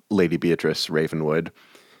Lady Beatrice Ravenwood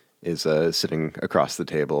is sitting across the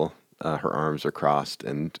table. Her arms are crossed,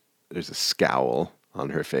 and there's a scowl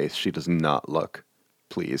on her face. She does not look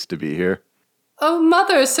pleased to be here. Oh,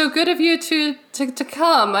 Mother, so good of you to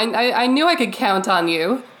come. I knew I could count on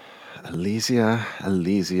you. Elysia.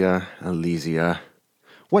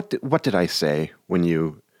 What did I say when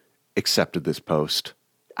you accepted this post?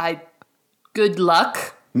 Good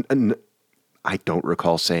luck. I don't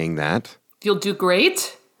recall saying that. You'll do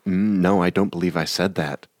great. No, I don't believe I said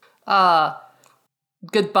that.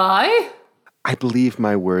 Goodbye? I believe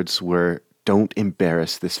my words were, don't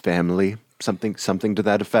embarrass this family. Something to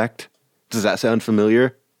that effect. Does that sound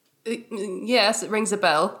familiar? Yes, it rings a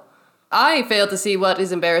bell. I fail to see what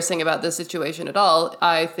is embarrassing about this situation at all.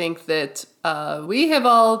 I think that we have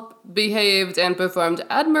all behaved and performed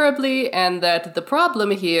admirably, and that the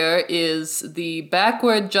problem here is the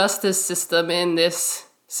backward justice system in this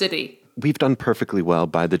city. We've done perfectly well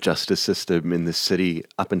by the justice system in this city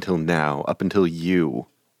up until now, up until you.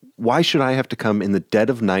 Why should I have to come in the dead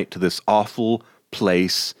of night to this awful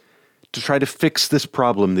place to try to fix this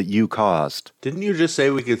problem that you caused? Didn't you just say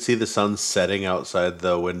we could see the sun setting outside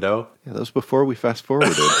the window? Yeah, that was before we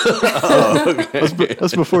fast-forwarded. Oh, okay. That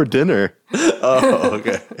was before dinner. Oh,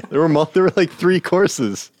 okay. There were like 3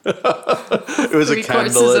 courses. It was Three a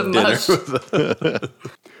courses of candlelit dinner.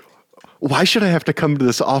 Why should I have to come to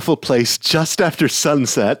this awful place just after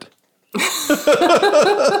sunset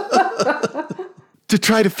to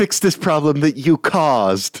try to fix this problem that you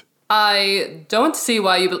caused? I don't see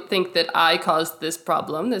why you think that I caused this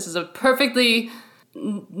problem. This is a perfectly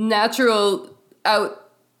natural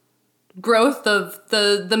outgrowth of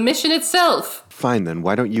the mission itself. Fine then,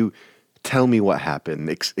 why don't you tell me what happened?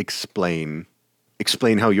 Explain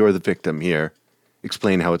how you're the victim here.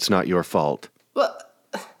 Explain how it's not your fault. Well,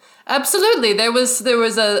 absolutely. There was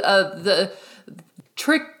the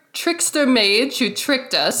trickster mage who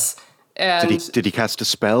tricked us. And Did he cast a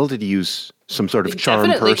spell? Did he use some sort of charm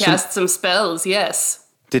definitely person? cast some spells, yes.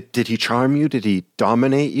 Did he charm you? Did he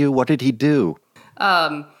dominate you? What did he do?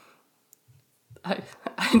 I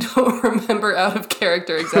don't remember out of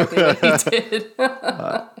character exactly what he did.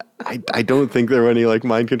 I don't think there were any like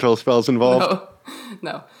mind control spells involved.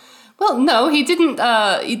 No. Well, no, he didn't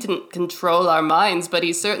control our minds, but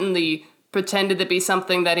he certainly pretended to be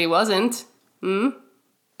something that he wasn't.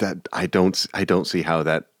 That I don't see how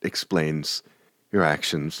that explains your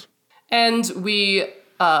actions. And we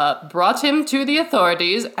brought him to the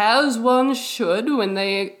authorities, as one should when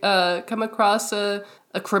they come across a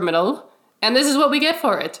criminal. And this is what we get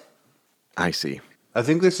for it. I see. I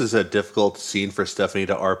think this is a difficult scene for Stephanie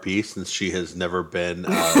to RP since she has never been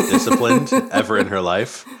disciplined ever in her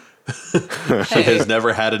life. She has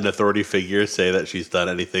never had an authority figure say that she's done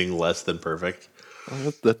anything less than perfect.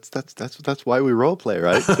 Well, that's why we role play,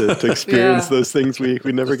 right? To experience those things we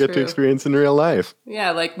never get to experience in real life.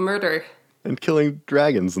 Yeah, like murder. And killing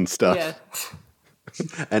dragons and stuff.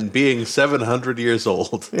 Yeah. And being 700 years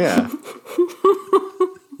old. Yeah.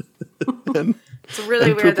 It's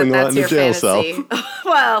really weird that that's your fantasy.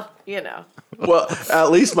 Well, you know. Well,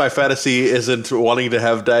 at least my fantasy isn't wanting to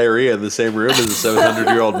have diarrhea in the same room as a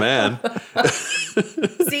 700-year-old man.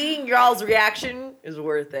 Seeing y'all's reaction is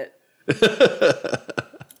worth it.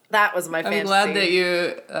 That was my fantasy.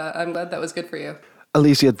 I'm glad that was good for you.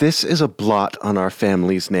 Elysia, this is a blot on our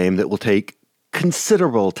family's name that will take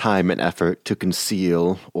considerable time and effort to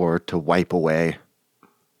conceal or to wipe away.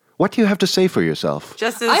 What do you have to say for yourself?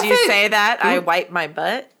 Just as you say that, I wipe my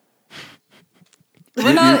butt.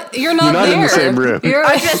 You're not you're there. not in the same room.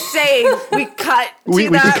 I'm just saying, we cut to We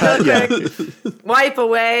that cut, real quick, wipe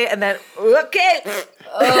away, and then, okay.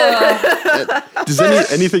 Does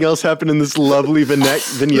anything else happen in this lovely vignette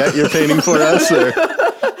you're painting for us? Or?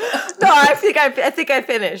 No, I think I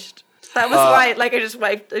finished. That was why, like, I just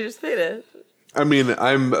finished. I mean,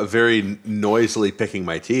 I'm very noisily picking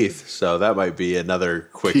my teeth, so that might be another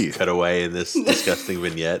quick Teeth. cutaway in this disgusting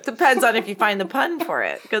vignette. Depends on if you find the pun for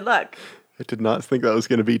it. Good luck. I did not think that was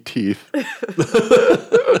going to be teeth.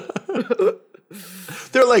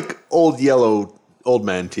 They're like old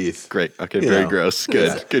man teeth. Great. Okay, You very know. gross.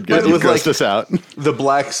 Good. Yeah. Good. But You with, grossed like, us out. The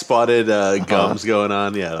black spotted gums going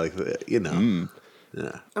on. Yeah, like, you know.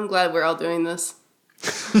 Yeah. I'm glad we're all doing this.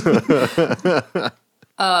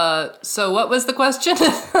 So what was the question?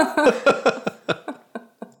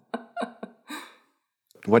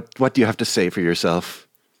 What do you have to say for yourself?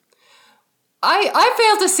 I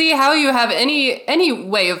fail to see how you have any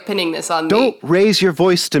way of pinning this on me. Don't raise your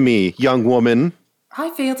voice to me, young woman.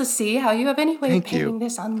 I fail to see how you have any way Thank of you. pinning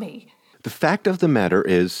this on me. The fact of the matter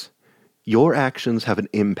is, your actions have an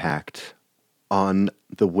impact on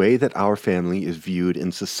the way that our family is viewed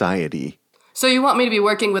in society. So you want me to be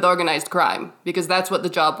working with organized crime, because that's what the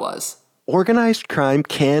job was. Organized crime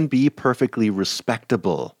can be perfectly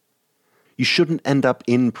respectable. You shouldn't end up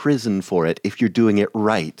in prison for it if you're doing it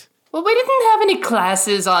right. Well, we didn't have any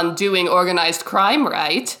classes on doing organized crime,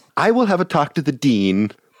 right? I will have a talk to the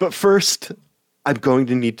dean, but first, I'm going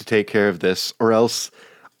to need to take care of this, or else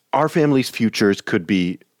our family's futures could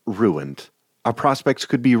be ruined. Our prospects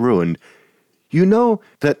could be ruined. You know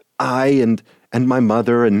that I and my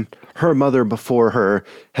mother and her mother before her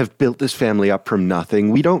have built this family up from nothing.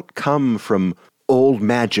 We don't come from old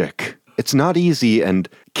magic. It's not easy, and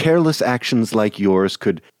careless actions like yours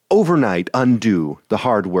could overnight undo the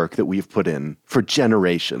hard work that we've put in for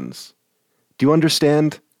generations. Do you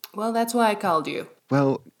understand? Well, that's why I called you.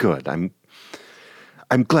 Well, good. I'm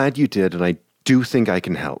glad you did, and I do think I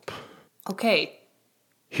can help. Okay.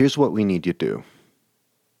 Here's what we need you to do.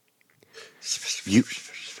 You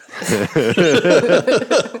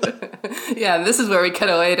Yeah, this is where we cut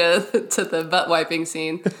away to the butt wiping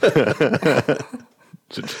scene.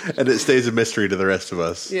 And it stays a mystery to the rest of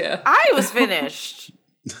us. Yeah. I was finished.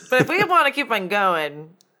 But if we want to keep on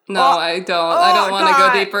going. No, I don't. I don't want to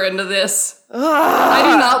God. go deeper into this.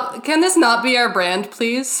 I do not. Can this not be our brand,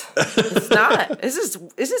 please? It's not. This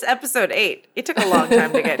is episode 8. It took a long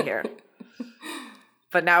time to get here.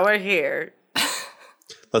 But now we're here.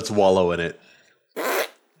 Let's wallow in it.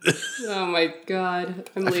 Oh my god.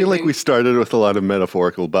 I'm I feel like we started with a lot of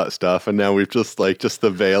metaphorical butt stuff, and now we've just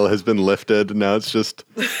the veil has been lifted, and now it's just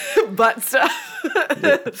Butt stuff.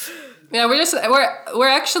 Yeah, we're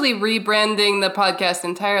actually rebranding the podcast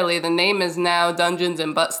entirely. The name is now Dungeons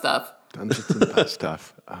and Butt Stuff. Dungeons and butt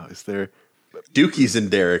stuff. Oh, is there? Dookies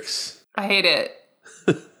and Derek's. I hate it.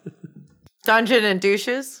 Dungeon and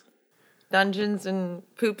douches. Dungeons and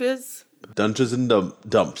poopas. Dungeons and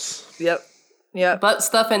dumps. Yep. Butt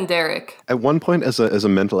Stuff and Derek. At one point, as a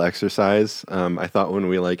mental exercise, I thought when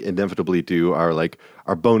we inevitably do our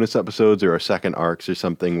bonus episodes or our second arcs or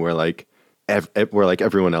something where where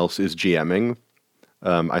everyone else is GMing,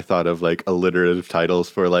 I thought of alliterative titles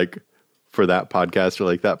for that podcast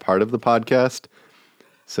or that part of the podcast.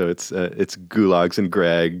 So it's Gulags and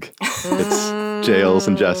Greg, it's Jails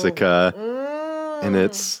and Jessica, and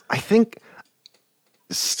it's I think.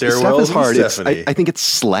 Steph Stairwells is hard. and Stephanie. I think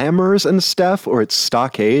it's Slammers and Steph, or it's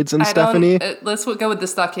Stockades and Stephanie. Let's go with the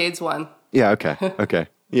Stockades one. Yeah, okay.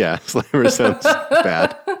 Yeah, Slammers sounds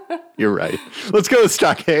bad. You're right. Let's go with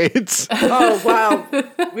Stockades. Oh, wow.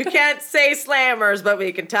 We can't say slammers, but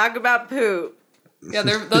we can talk about poop. Yeah,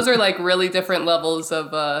 those are really different levels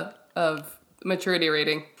of maturity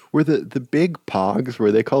rating. Were the big pogs,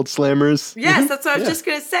 were they called Slammers? Yes, that's what I was just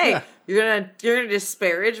gonna say. You're gonna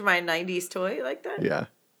disparage my '90s toy like that? Yeah.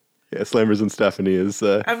 Slammers and Stephanie is.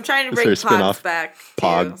 I'm trying to is bring their Pogs spin-off. back.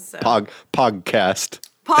 Pog, too, so. Pogcast.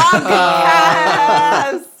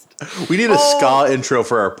 Podcast. We need a ska intro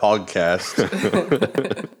for our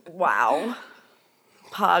podcast. Wow.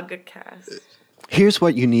 Podcast. Here's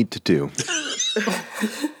what you need to do.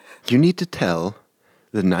 You need to tell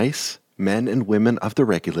the nice men and women of the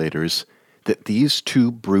regulators that these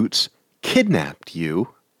two brutes kidnapped you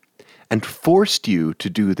and forced you to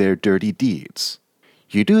do their dirty deeds.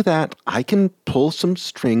 You do that, I can pull some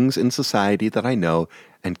strings in society that I know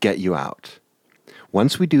and get you out.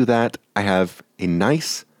 Once we do that, I have a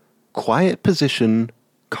nice, quiet position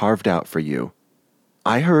carved out for you.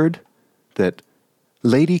 I heard that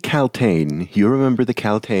Lady Caltaine, you remember the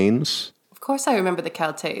Caltaines? Of course I remember the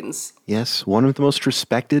Caltaines. Yes, one of the most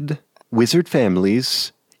respected wizard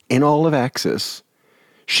families in all of Axis.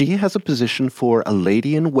 She has a position for a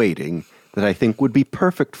lady-in-waiting that I think would be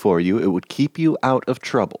perfect for you. It would keep you out of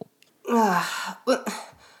trouble.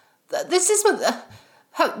 This is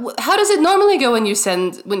how does it normally go when you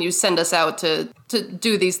send us out to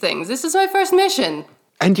do these things? This is my first mission.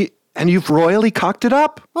 And And you've royally cocked it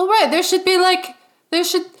up. Well, right, there should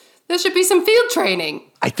be some field training.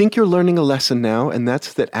 I think you're learning a lesson now, and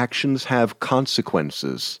that's that actions have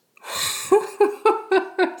consequences.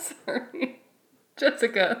 Sorry.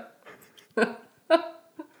 Jessica.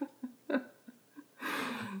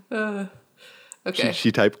 Okay.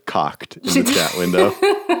 She typed cocked in the chat window.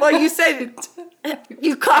 Well, you said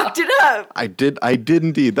you cocked it up. I did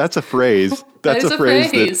indeed. That's a phrase. That's is a a phrase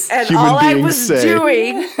phrase. that And human all I beings was say.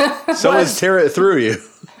 doing, Someone's tear it through you.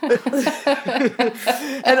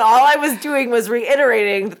 and all I was doing was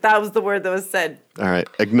reiterating that was the word that was said. All right,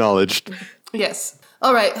 acknowledged. Yes.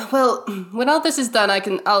 All right. Well, when all this is done,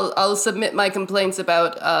 I'll submit my complaints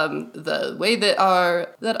about the way that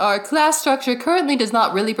our class structure currently does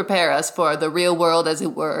not really prepare us for the real world, as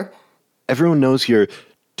it were. Everyone knows your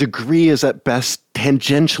degree is at best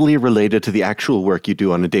tangentially related to the actual work you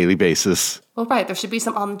do on a daily basis. Well, right. There should be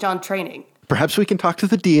some on-the-job training. Perhaps we can talk to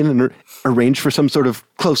the dean and arrange for some sort of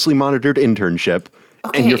closely monitored internship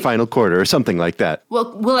in your Okay. final quarter or something like that.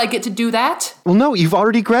 Well, will I get to do that? Well, no, you've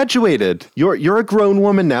already graduated. You're a grown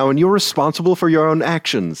woman now, and you're responsible for your own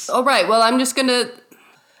actions. All right. Well, I'm just gonna.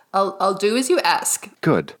 I'll do as you ask.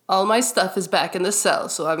 Good, All my stuff is back in the cell,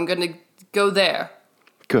 so I'm gonna go there.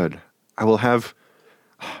 good. I will have.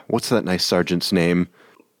 What's that nice sergeant's name?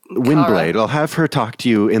 Windblade. I'll have her talk to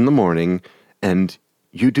you in the morning, and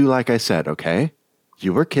you do like I said, okay?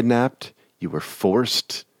 You were kidnapped. You were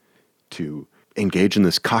forced to engage in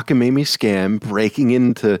this cockamamie scam, breaking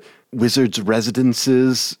into wizards'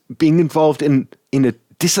 residences, being involved in a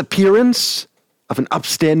disappearance of an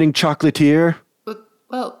upstanding chocolatier. But,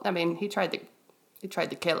 well, I mean, he tried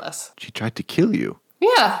to kill us. She tried to kill you.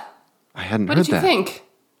 Yeah. I hadn't What heard did you that. think?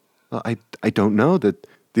 Well, I don't know that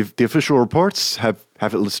the official reports have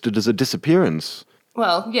it listed as a disappearance.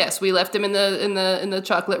 Well, yes, we left him in the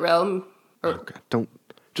chocolate realm. Or Okay, don't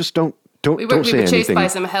we don't were say chased anything. by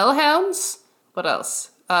some hellhounds. What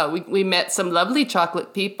else? We met some lovely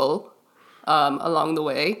chocolate people along the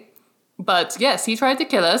way. But yes, he tried to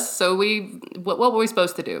kill us. So what were we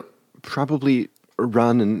supposed to do? Probably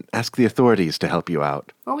run and ask the authorities to help you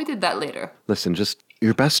out. Well, we did that later. Listen, just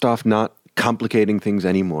you're best off not complicating things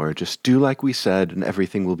anymore. Just do like we said, and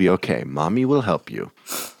everything will be okay. Mommy will help you.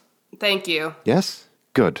 Thank you. Yes?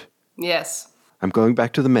 Good. Yes. I'm going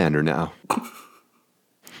back to the manor now.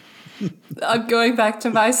 I'm going back to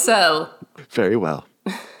my cell. Very well.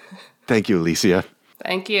 Thank you, Alicia.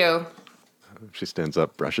 Thank you. She stands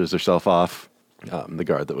up, brushes herself off. The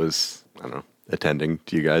guard that was, I don't know, attending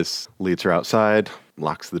to you guys leads her outside,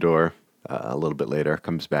 locks the door. A little bit later,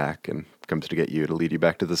 comes back and comes to get you to lead you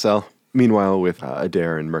back to the cell. Meanwhile, with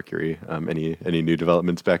Adair and Mercury, any new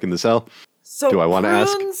developments back in the cell? So Do I wanna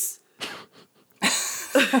ask? prunes-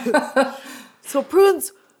 So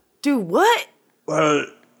prunes do what? Well,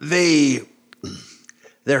 they're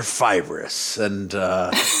fibrous, and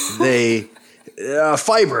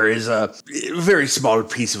fiber is a very small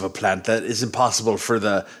piece of a plant that is impossible for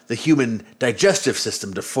the human digestive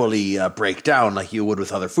system to fully break down like you would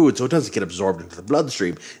with other foods, so it doesn't get absorbed into the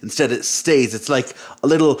bloodstream. Instead, it stays. It's like a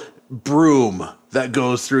little broom that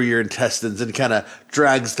goes through your intestines and kind of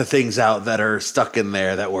drags the things out that are stuck in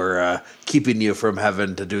there that were keeping you from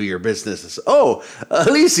having to do your business. Oh,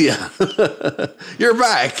 Alicia, you're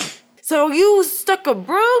back. So you stuck a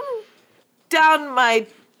broom down my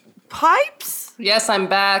pipes? Yes, I'm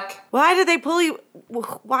back. Why did they pull you?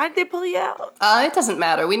 Why did they pull you out? It doesn't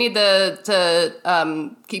matter. We need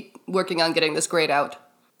to keep working on getting this grade out.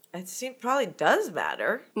 It seems probably does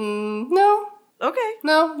matter. No, Okay,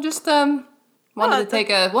 just wanted to take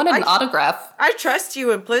an autograph. I trust you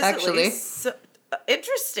implicitly. Actually. So,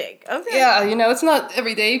 interesting. Okay. Yeah, it's not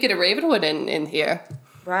every day you get a Ravenwood in here.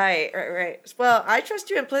 Right. Well, I trust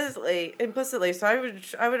you implicitly. So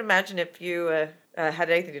I would imagine if you had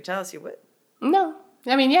anything to tell us, you would. No,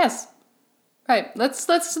 I mean yes. Right. Let's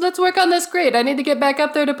work on this grade. I need to get back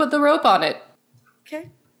up there to put the rope on it. Okay.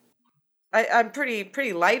 I'm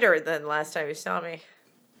pretty lighter than last time you saw me.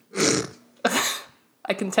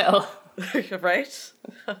 I can tell. Right?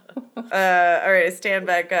 All right, I stand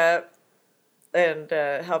back up and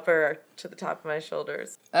help her to the top of my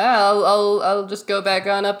shoulders. I'll just go back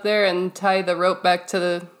on up there and tie the rope back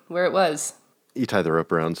to where it was. You tie the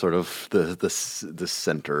rope around sort of the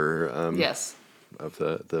center Yes. of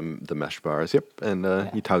the mesh bars. Yep, and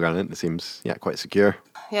you tug on it, and it seems quite secure.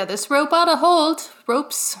 Yeah, this rope ought to hold.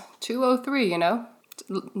 Rope's 203,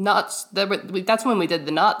 Knots. That's when we did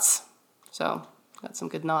the knots. So, got some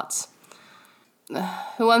good knots.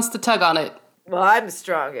 Who wants to tug on it? Well, I'm the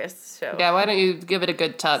strongest, so. Yeah, why don't you give it a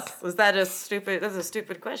good tug? Was that that's a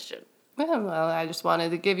stupid question. Well, I just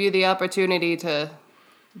wanted to give you the opportunity to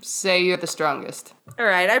say you're the strongest. All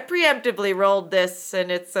right, I preemptively rolled this,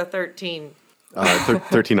 and it's a 13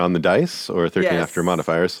 13 on the dice or 13 Yes. after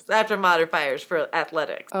modifiers? after modifiers for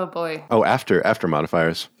athletics. Oh boy. Oh, after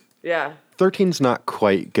modifiers. Yeah. 13's not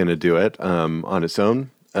quite going to do it on its own.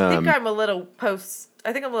 I think I'm a little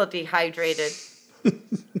dehydrated.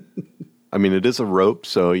 I mean, it is a rope,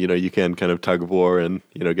 so, you can kind of tug of war and,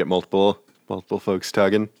 get multiple folks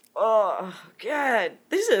tugging. Oh, God.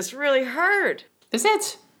 This is really hard. Is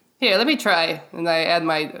it? Here, let me try. And I add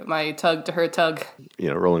my tug to her tug.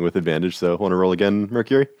 Rolling with advantage. So, want to roll again,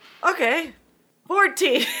 Mercury? Okay.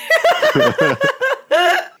 14.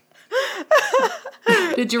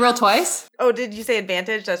 Did you roll twice? Oh, did you say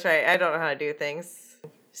advantage? That's right. I don't know how to do things.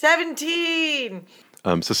 17.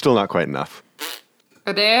 So still not quite enough.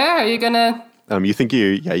 Are you gonna... You think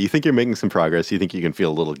you're making some progress. You think you can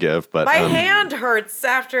feel a little give, but My hand hurts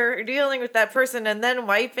after dealing with that person and then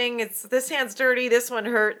wiping. This hand's dirty. This one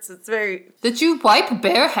hurts. It's very... Did you wipe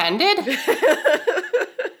barehanded?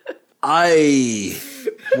 I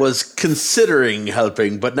was considering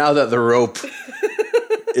helping, but now that the rope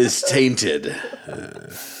is tainted,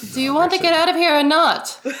 Do you want to get out of here or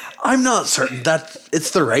not? I'm not certain that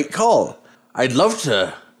it's the right call. I'd love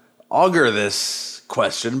to augur this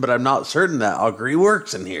question, but I'm not certain that augury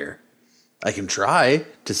works in here. I can try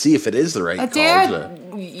to see if it is the right call. Dare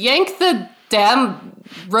yank the damn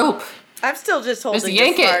rope. I'm still just holding Just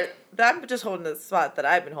yank this it. spot. I'm just holding the spot that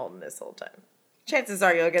I've been holding this whole time. Chances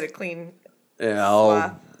are you'll get a clean... Yeah,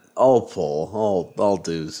 I'll pull. I'll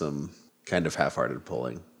do some kind of half-hearted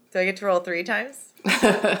pulling. Do I get to roll 3 times?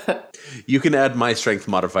 You can add my strength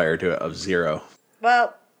modifier to it of 0.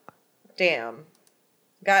 Well, damn.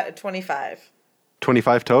 Got a 25.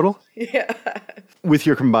 25 total? Yeah. With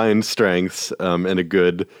your combined strengths and a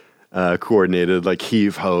good coordinated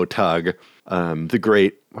heave-ho tug, the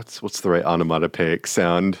great, what's the right onomatopoeic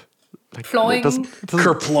sound? Ploing.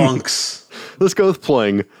 Kerplunks. Let's go with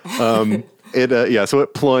ploying. So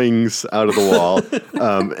it ploings out of the wall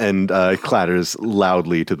and clatters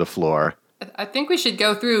loudly to the floor. I think we should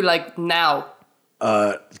go through, now.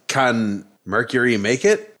 Can Mercury make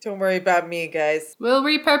it? Don't worry about me, guys. We'll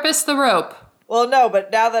repurpose the rope. Well, no,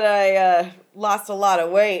 but now that I lost a lot of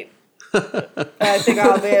weight, I think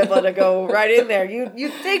I'll be able to go right in there. You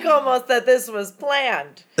think almost that this was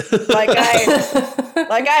planned, like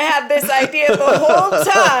I had this idea the whole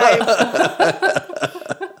time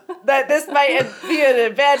that this might be an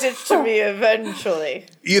advantage to me eventually.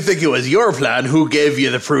 You think it was your plan? Who gave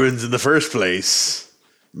you the prunes in the first place?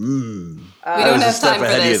 We don't have Step time for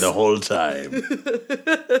ahead of you this. the whole time.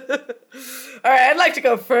 All right, I'd like to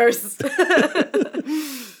go first.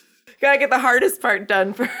 Gotta get the hardest part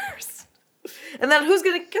done first. And then because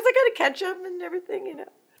I gotta catch up and everything,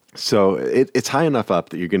 So it's high enough up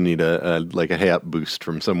that you're going to need a hey up boost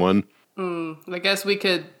from someone. I guess we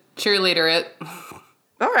could cheerleader it.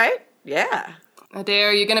 All right, yeah. Adair,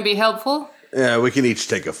 are you going to be helpful? Yeah, we can each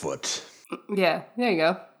take a foot. Yeah, there you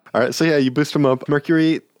go. All right, so you boost them up.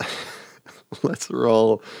 Mercury, let's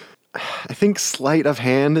roll. I think sleight of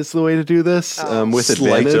hand is the way to do this with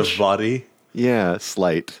Sleight advantage. of body. Yeah,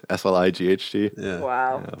 sleight. SLIGHT. Yeah.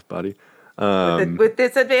 Wow. Of body. With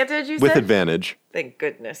disadvantage, you With said? advantage. Thank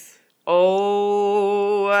goodness.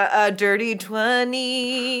 Oh, a dirty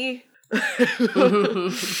 20.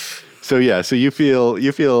 So you feel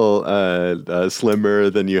slimmer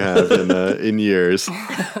than you have in years,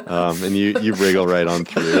 and you wriggle right on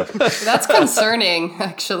through. That's concerning,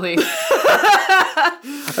 actually.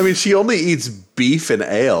 I mean, she only eats beef and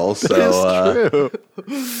ale, so True.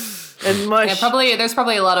 And mush. Yeah, there's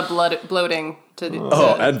probably a lot of bloating to the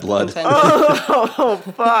and blood. contend. Oh,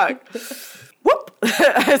 fuck. Whoop.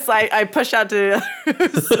 It's like I push out to the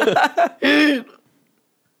others.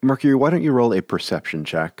 Mercury, why don't you roll a perception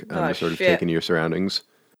check Oh, to sort of shit. take into your surroundings?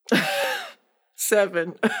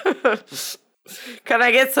 7. Can I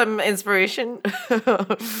get some inspiration?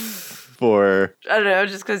 For I don't know,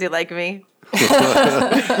 just because you like me.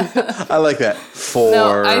 I like that.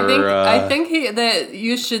 No, I think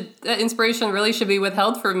that inspiration really should be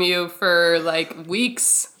withheld from you for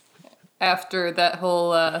weeks after that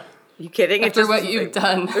whole You kidding? after what you've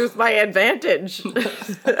done. It was my advantage.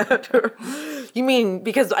 You mean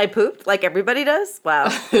because I pooped like everybody does? Wow.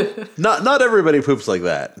 Not everybody poops like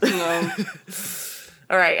that. No.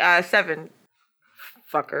 All right, 7.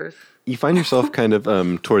 Fuckers. you find yourself kind of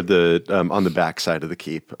toward the on the back side of the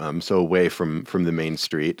keep, so away from the main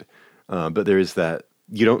street. But there is that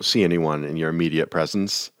you don't see anyone in your immediate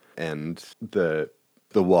presence, and the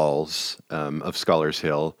walls of Scholar's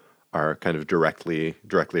Hill are kind of directly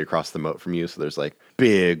across the moat from you. So there's like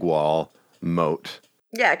big wall moat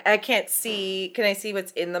Yeah, I can't see. Can I see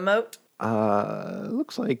what's in the moat?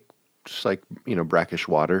 Looks like just like, brackish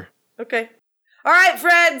water. Okay. All right,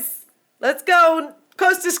 friends, let's go.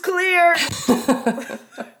 Coast is clear.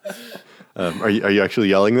 Are you actually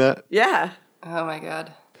yelling that? Yeah, Oh my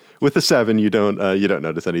god. With the 7, you don't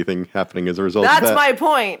notice anything happening as a result of that's that. my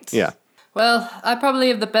point. Yeah. Well, I probably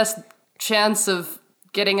have the best chance of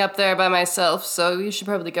getting up there by myself, so you should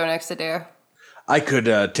probably go next, Adair. I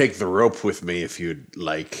could take the rope with me if you'd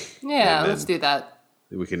like. Yeah, and let's do that.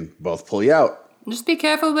 We can both pull you out. Just be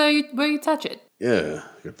careful where you touch it. Yeah,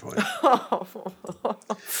 good point. All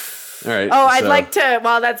right. Oh, I'd so- like to,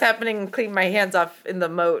 while that's happening, clean my hands off in the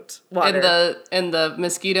moat water. In the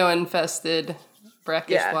mosquito infested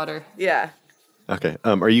brackish water. Yeah. Okay.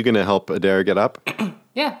 Are you going to help Adair get up?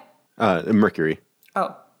 Yeah. Mercury.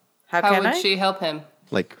 Oh. How How can would I? she help him?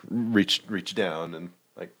 Like reach down and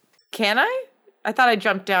like. Can I? I thought I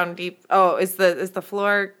jumped down deep. Oh, is the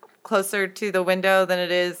floor closer to the window than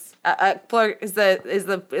it is? Floor is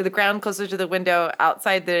the ground closer to the window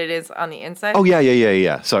outside than it is on the inside? Oh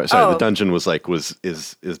yeah. Sorry. Oh. The dungeon was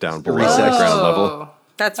is down below Recess. ground level.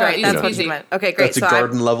 That's All right. right, That's easy what peasy. you meant. Okay, great. That's a So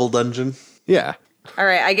garden level dungeon. Yeah. all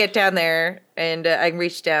right, I get down there and I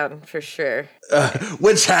reach down for sure.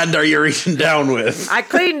 Which hand are you reaching down with? I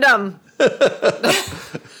cleaned them.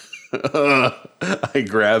 I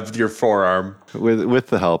grabbed your forearm. With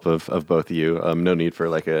the help of both of you, no need for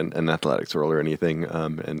like an athletics roll or anything.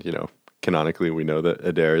 And canonically we know that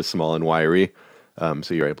Adair is small and wiry,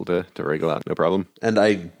 so you're able to wriggle out no problem. And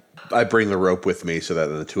I bring the rope with me so that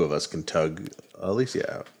the two of us can tug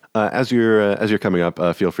Alicia out. As you're coming up,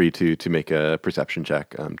 feel free to make a perception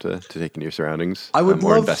check to take in your surroundings. I would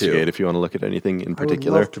or love investigate to. if you want to look at anything in I would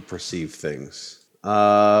particular. love to perceive things.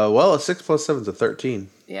 Well, a 6 plus 7 is a 13.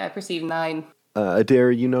 Yeah, I perceive 9.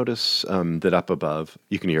 Adair, you notice that up above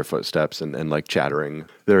you can hear footsteps and like chattering.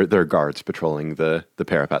 There are guards patrolling the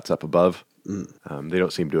parapets up above. They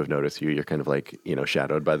don't seem to have noticed you. You're kind of like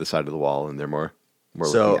shadowed by the side of the wall, and they're more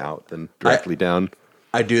So, looking out than directly down.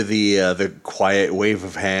 I do the quiet wave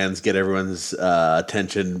of hands, get everyone's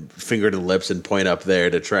attention, finger to lips, and point up there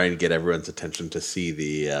to try and get everyone's attention to see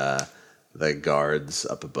the guards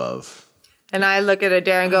up above. And I look at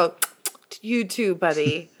Adair and go, you too,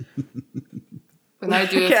 buddy. And I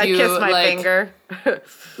do a I few kiss my like finger.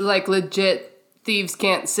 like legit thieves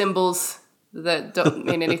can't symbols that don't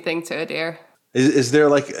mean anything to Adair. Is there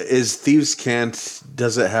like thieves can't?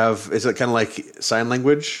 Is it kind of like sign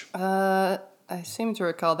language? I seem to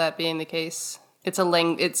recall that being the case. It's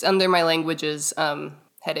it's under my languages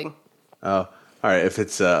heading. Oh, all right. If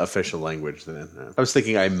it's official language, then I was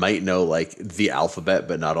thinking I might know like the alphabet,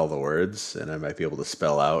 but not all the words, and I might be able to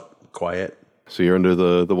spell out quiet. So you're under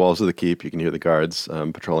the walls of the keep. You can hear the guards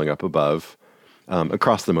patrolling up above.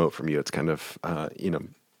 Across the moat from you, it's kind of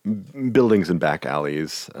buildings and back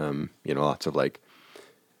alleys. Lots of like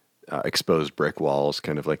exposed brick walls,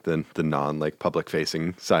 kind of like the non like public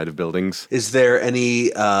facing side of buildings. Is there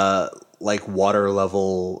any like water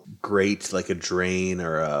level grate, like a drain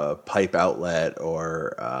or a pipe outlet,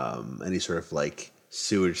 or any sort of like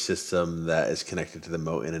sewage system that is connected to the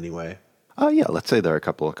moat in any way? Yeah, let's say there are a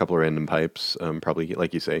couple of random pipes, probably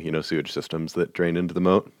like you say, sewage systems that drain into the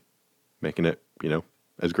moat, making it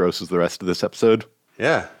as gross as the rest of this episode.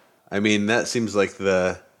 Yeah, I mean that seems like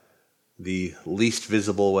the least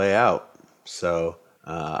visible way out. So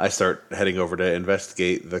I start heading over to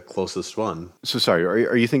investigate the closest one. So sorry,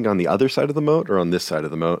 are you thinking on the other side of the moat or on this side of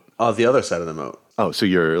the moat? Oh, the other side of the moat. Oh, so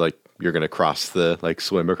you're going to cross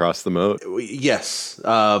swim across the moat? Yes.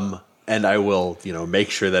 And I will, make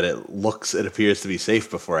sure that it appears to be safe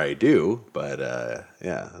before I do. But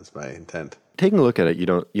yeah, that's my intent. Taking a look at it, you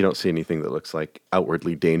don't see anything that looks like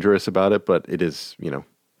outwardly dangerous about it, but it is,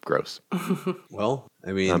 gross. Well,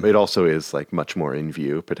 I mean, It also is like much more in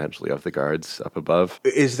view potentially of the guards up above.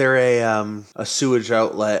 is there a sewage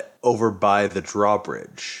outlet over by the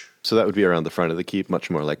drawbridge? So that would be around the front of the keep, much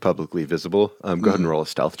more like publicly visible. Go ahead and roll a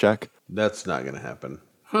stealth check. That's not going to happen.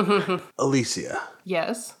 Alicia,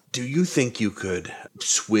 Yes. do you think you could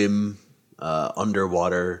swim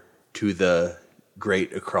underwater to the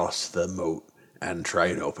grate across the moat and try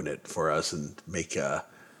and open it for us and make a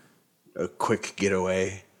quick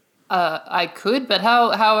getaway? I could, but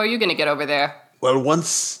how are you going to get over there? Well,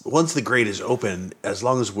 once the grate is open, as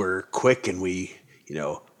long as we're quick and we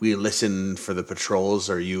listen for the patrols,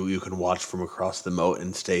 or you can watch from across the moat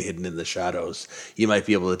and stay hidden in the shadows, you might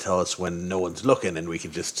be able to tell us when no one's looking, and we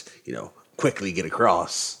can just quickly get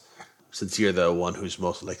across. Since you're the one who's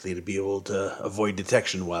most likely to be able to avoid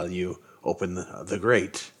detection while you open the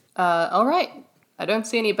grate. All right. I don't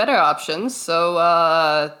see any better options,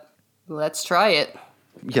 so let's try it.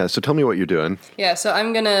 Yeah, so tell me what you're doing. Yeah, so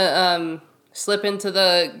I'm gonna slip into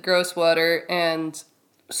the gross water and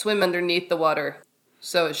swim underneath the water.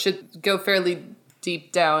 So it should go fairly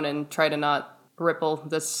deep down and try to not ripple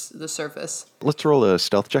the surface. Let's roll a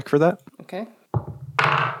stealth check for that. Okay.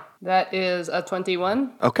 That is a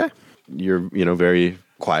 21. Okay. You're, very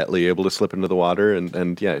quietly able to slip into the water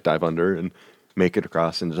and dive under and make it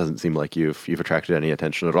across, and it doesn't seem like you've attracted any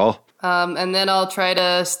attention at all. And then I'll try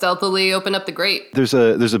to stealthily open up the grate. There's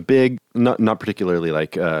a big, not particularly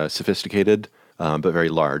like sophisticated, but very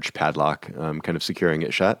large padlock, kind of securing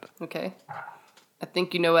it shut. Okay. I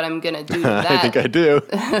think you know what I'm gonna do to that. I think I do.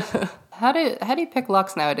 How do you pick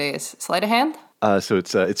locks nowadays? Sleight of hand? So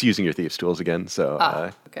it's using your thieves' tools again. So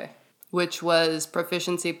Okay. Which was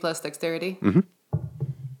proficiency plus dexterity. Mm-hmm.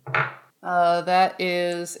 That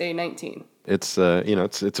is a 19. it's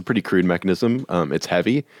it's a pretty crude mechanism. It's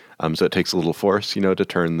heavy, so it takes a little force, to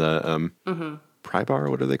turn the pry bar.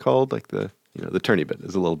 What are they called? Like the turny bit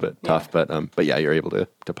is a little bit tough, but yeah, you're able to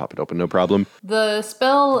pop it open, no problem. The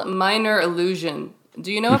spell Minor Illusion.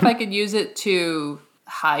 Do you know if I could use it to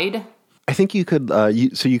hide? I think you could.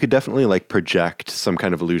 You could definitely like project some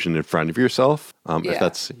kind of illusion in front of yourself. If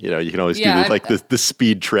that's you can always do like the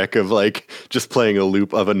speed trick of like just playing a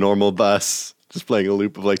loop of a normal bus, just playing a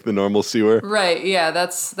loop of like the normal sewer. Right. Yeah.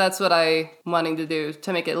 That's what I'm wanting to do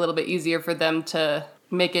to make it a little bit easier for them to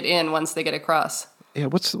make it in once they get across. Yeah.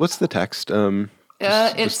 What's the text? It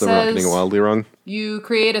just says I'm getting it wildly wrong. You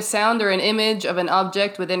create a sound or an image of an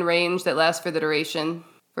object within range that lasts for the duration.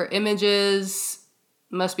 For images,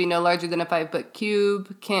 must be no larger than a 5-foot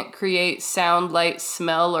cube. Can't create sound, light,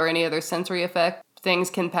 smell, or any other sensory effect. Things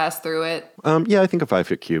can pass through it. Yeah, I think a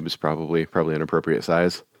 5-foot cube is probably an appropriate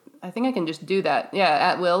size. I think I can just do that. Yeah,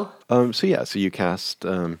 at will. So you cast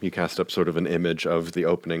up sort of an image of the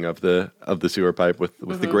opening of the sewer pipe with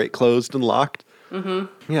the grate closed and locked.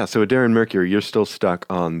 Mm-hmm. Yeah. So Darren Mercury, you're still stuck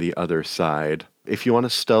on the other side. If you want to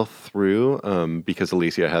stealth through, because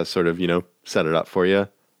Alicia has sort of set it up for you,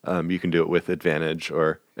 you can do it with advantage.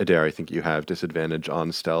 Or Adair, I think you have disadvantage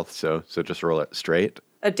on stealth, so just roll it straight.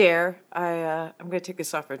 Adair, I'm going to take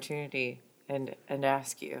this opportunity and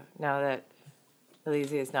ask you, now that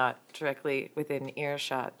Alicia is not directly within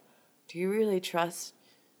earshot, do you really trust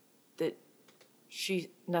that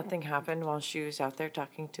nothing happened while she was out there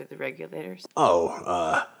talking to the regulators?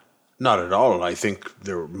 Oh, not at all. I think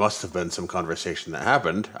there must have been some conversation that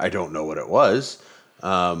happened. I don't know what it was.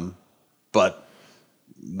 But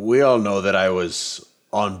we all know that I was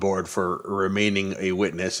on board for remaining a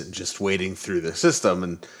witness and just waiting through the system.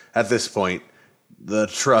 And at this point, the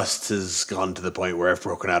trust has gone to the point where I've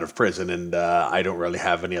broken out of prison, and I don't really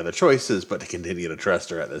have any other choices but to continue to trust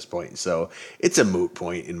her at this point. So it's a moot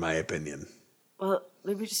point, in my opinion. Well,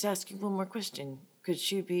 let me just ask you one more question. Could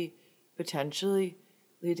she be potentially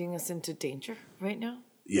leading us into danger right now?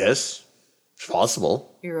 Yes, it's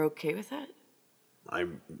possible. You're okay with that?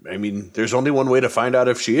 I mean, there's only one way to find out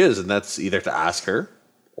if she is, and that's either to ask her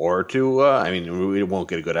or to, we won't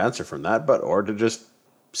get a good answer from that, or to just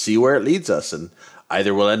see where it leads us, and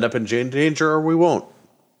either we'll end up in danger or we won't.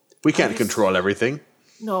 We can't control everything.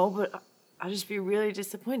 No, but I'll just be really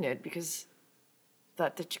disappointed because I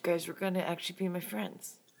thought that you guys were going to actually be my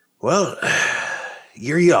friends. Well,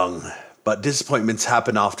 you're young, but disappointments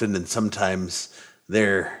happen often, and sometimes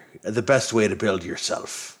they're the best way to build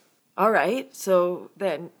yourself. All right, so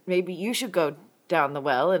then maybe you should go down the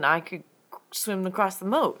well and I could swim across the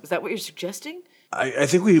moat. Is that what you're suggesting? I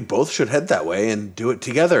think we both should head that way and do it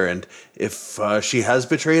together. And if she has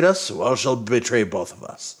betrayed us, well, she'll betray both of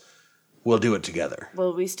us. We'll do it together.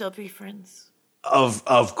 Will we still be friends?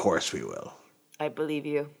 Of course we will. I believe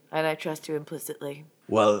you, and I trust you implicitly.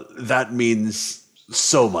 Well, that means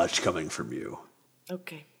so much coming from you.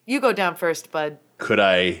 Okay. You go down first, bud. Could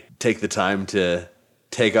I take the time to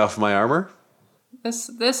take off my armor?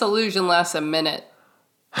 This illusion lasts a minute.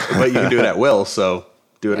 But you can do it at will, so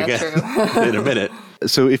do it again True. in a minute.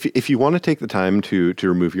 So if you want to take the time to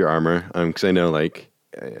remove your armor, because I know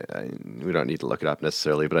we don't need to look it up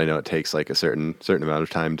necessarily, but I know it takes like a certain amount of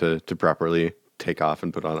time to properly take off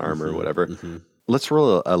and put on armor or whatever. Mm-hmm. Let's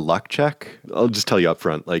roll a luck check. I'll just tell you up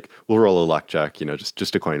front, we'll roll a luck check,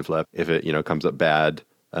 just a coin flip. If it, comes up bad,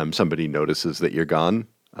 somebody notices that you're gone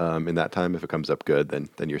in that time. If it comes up good,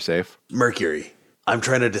 then you're safe. Mercury, I'm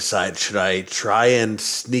trying to decide, should I try and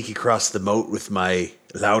sneak across the moat with my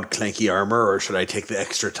loud, clanky armor, or should I take the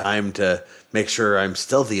extra time to make sure I'm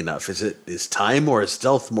stealthy enough? Is time or is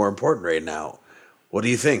stealth more important right now? What do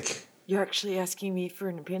you think? You're actually asking me for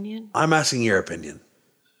an opinion? I'm asking your opinion.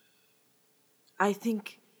 I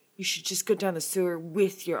think you should just go down the sewer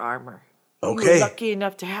with your armor. Okay. You were lucky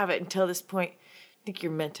enough to have it until this point. think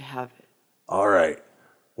you're meant to have it. All right.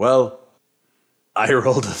 Well, I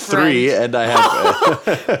rolled a 3, and I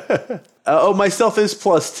have. My stealth is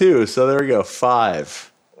 +2, so there we go.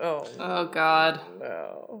 5. Oh God.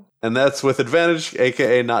 No. And that's with advantage,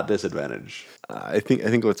 aka not disadvantage. I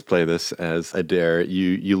think let's play this as a dare.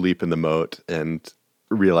 You leap in the moat and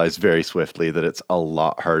realize very swiftly that it's a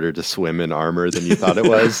lot harder to swim in armor than you thought it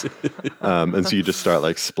was, and so you just start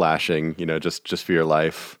like splashing, just for your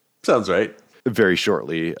life. Sounds right. Very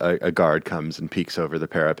shortly, a guard comes and peeks over the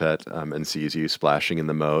parapet and sees you splashing in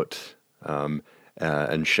the moat,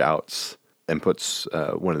 and shouts and puts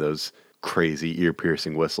one of those crazy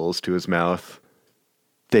ear-piercing whistles to his mouth.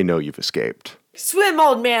 They know you've escaped. Swim,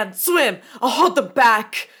 old man, swim. I'll hold them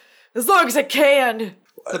back as long as I can.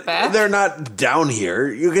 The back? They're not down here.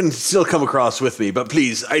 You can still come across with me, but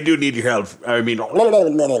please, I do need your help. I mean, Oh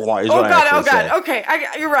God. Okay,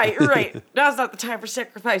 you're right. Now's not the time for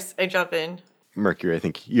sacrifice. I jump in. Mercury, I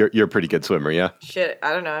think you're a pretty good swimmer, yeah? Shit,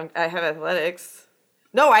 I don't know. I have athletics.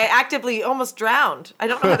 No, I actively almost drowned. I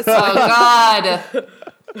don't know how to swim. Oh God.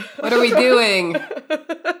 What are we doing?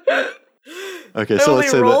 Okay, I so only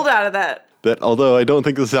let's say rolled out of that. that although I don't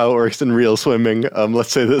think this is how it works in real swimming,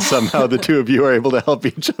 let's say that somehow the two of you are able to help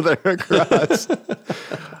each other across.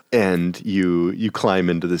 And you climb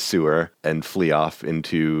into the sewer and flee off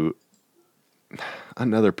into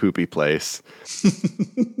another poopy place.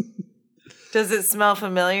 Does it smell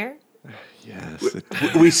familiar? Yes.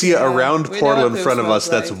 We see a round we know portal what in this front of us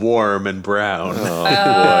smells that's like. warm and brown.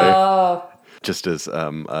 Oh. Just as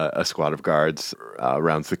a squad of guards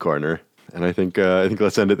rounds the corner. And I think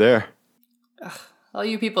let's end it there. All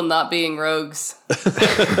you people not being rogues.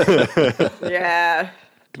 Yeah.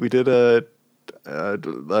 We did a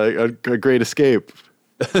great escape.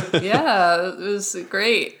 Yeah, it was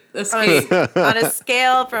great. Escape. On a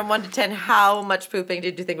scale from 1 to 10, how much pooping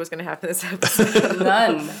did you think was going to happen this episode?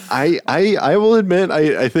 None. I will admit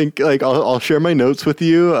I think like I'll share my notes with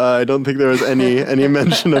you. I don't think there was any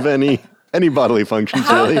mention of any bodily functions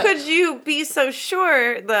How really. could you be so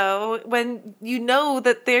sure, though, when you know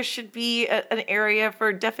that there should be an area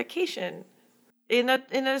for defecation in a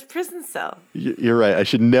prison cell? You're right. I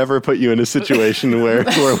should never put you in a situation where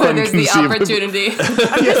one There's can the see opportunity.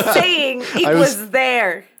 I'm just saying it was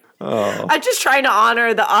there. Oh. I'm just trying to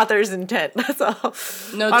honor the author's intent. That's all.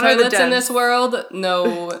 No Honor the toilets in dead. this world.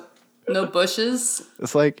 No bushes.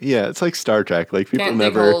 It's like Star Trek. Like people Can't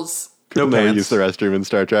dig never holes. people No never pants. use the restroom in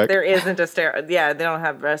Star Trek. There isn't a stair. Yeah, they don't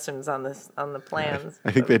have restrooms on the plans.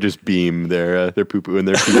 I think they just beam their poo poo and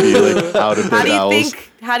their pee pee like out of their bowels.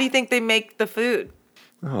 How do you think they make the food?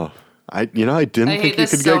 Oh, I didn't I think hate you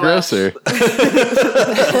this could so get grosser.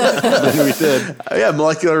 Then we did. Yeah,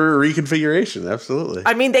 molecular reconfiguration. Absolutely.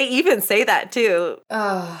 I mean, they even say that too.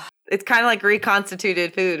 It's kind of like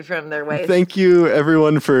reconstituted food from their waste. Thank you,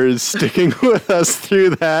 everyone, for sticking with us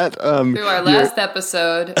through that. Through our last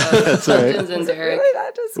episode of right. Dungeons and Derek. Really,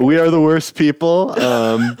 that just We are the worst people,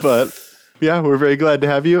 but yeah, we're very glad to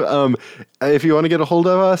have you. If you want to get a hold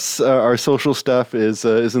of us, our social stuff is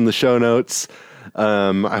in the show notes.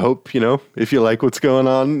 I hope if you like what's going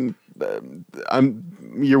on.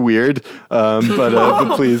 You're weird,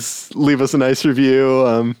 but please leave us a nice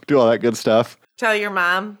review. Do all that good stuff. tell your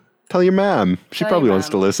mom. Tell your mom. She Tell probably your wants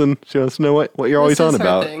to mom. listen. She wants to know what you're always This on is her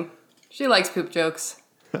about. thing. She likes poop jokes.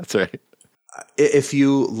 That's right. If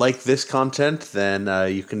you like this content, then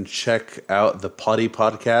you can check out the Potty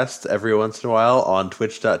Podcast every once in a while on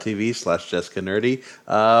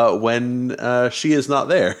twitch.tv/JessicaNerdy when she is not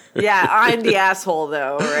there. Yeah, I'm the asshole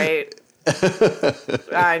though, right?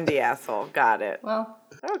 I'm the asshole. Got it. Well,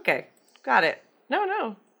 Okay, got it.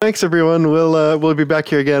 No. Thanks, everyone. We'll be back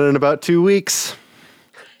here again in about 2 weeks.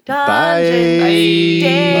 Bye.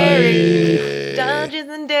 Derek.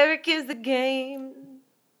 Dungeons and Derek is the game.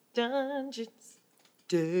 Dungeons,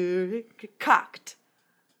 Derek cocked.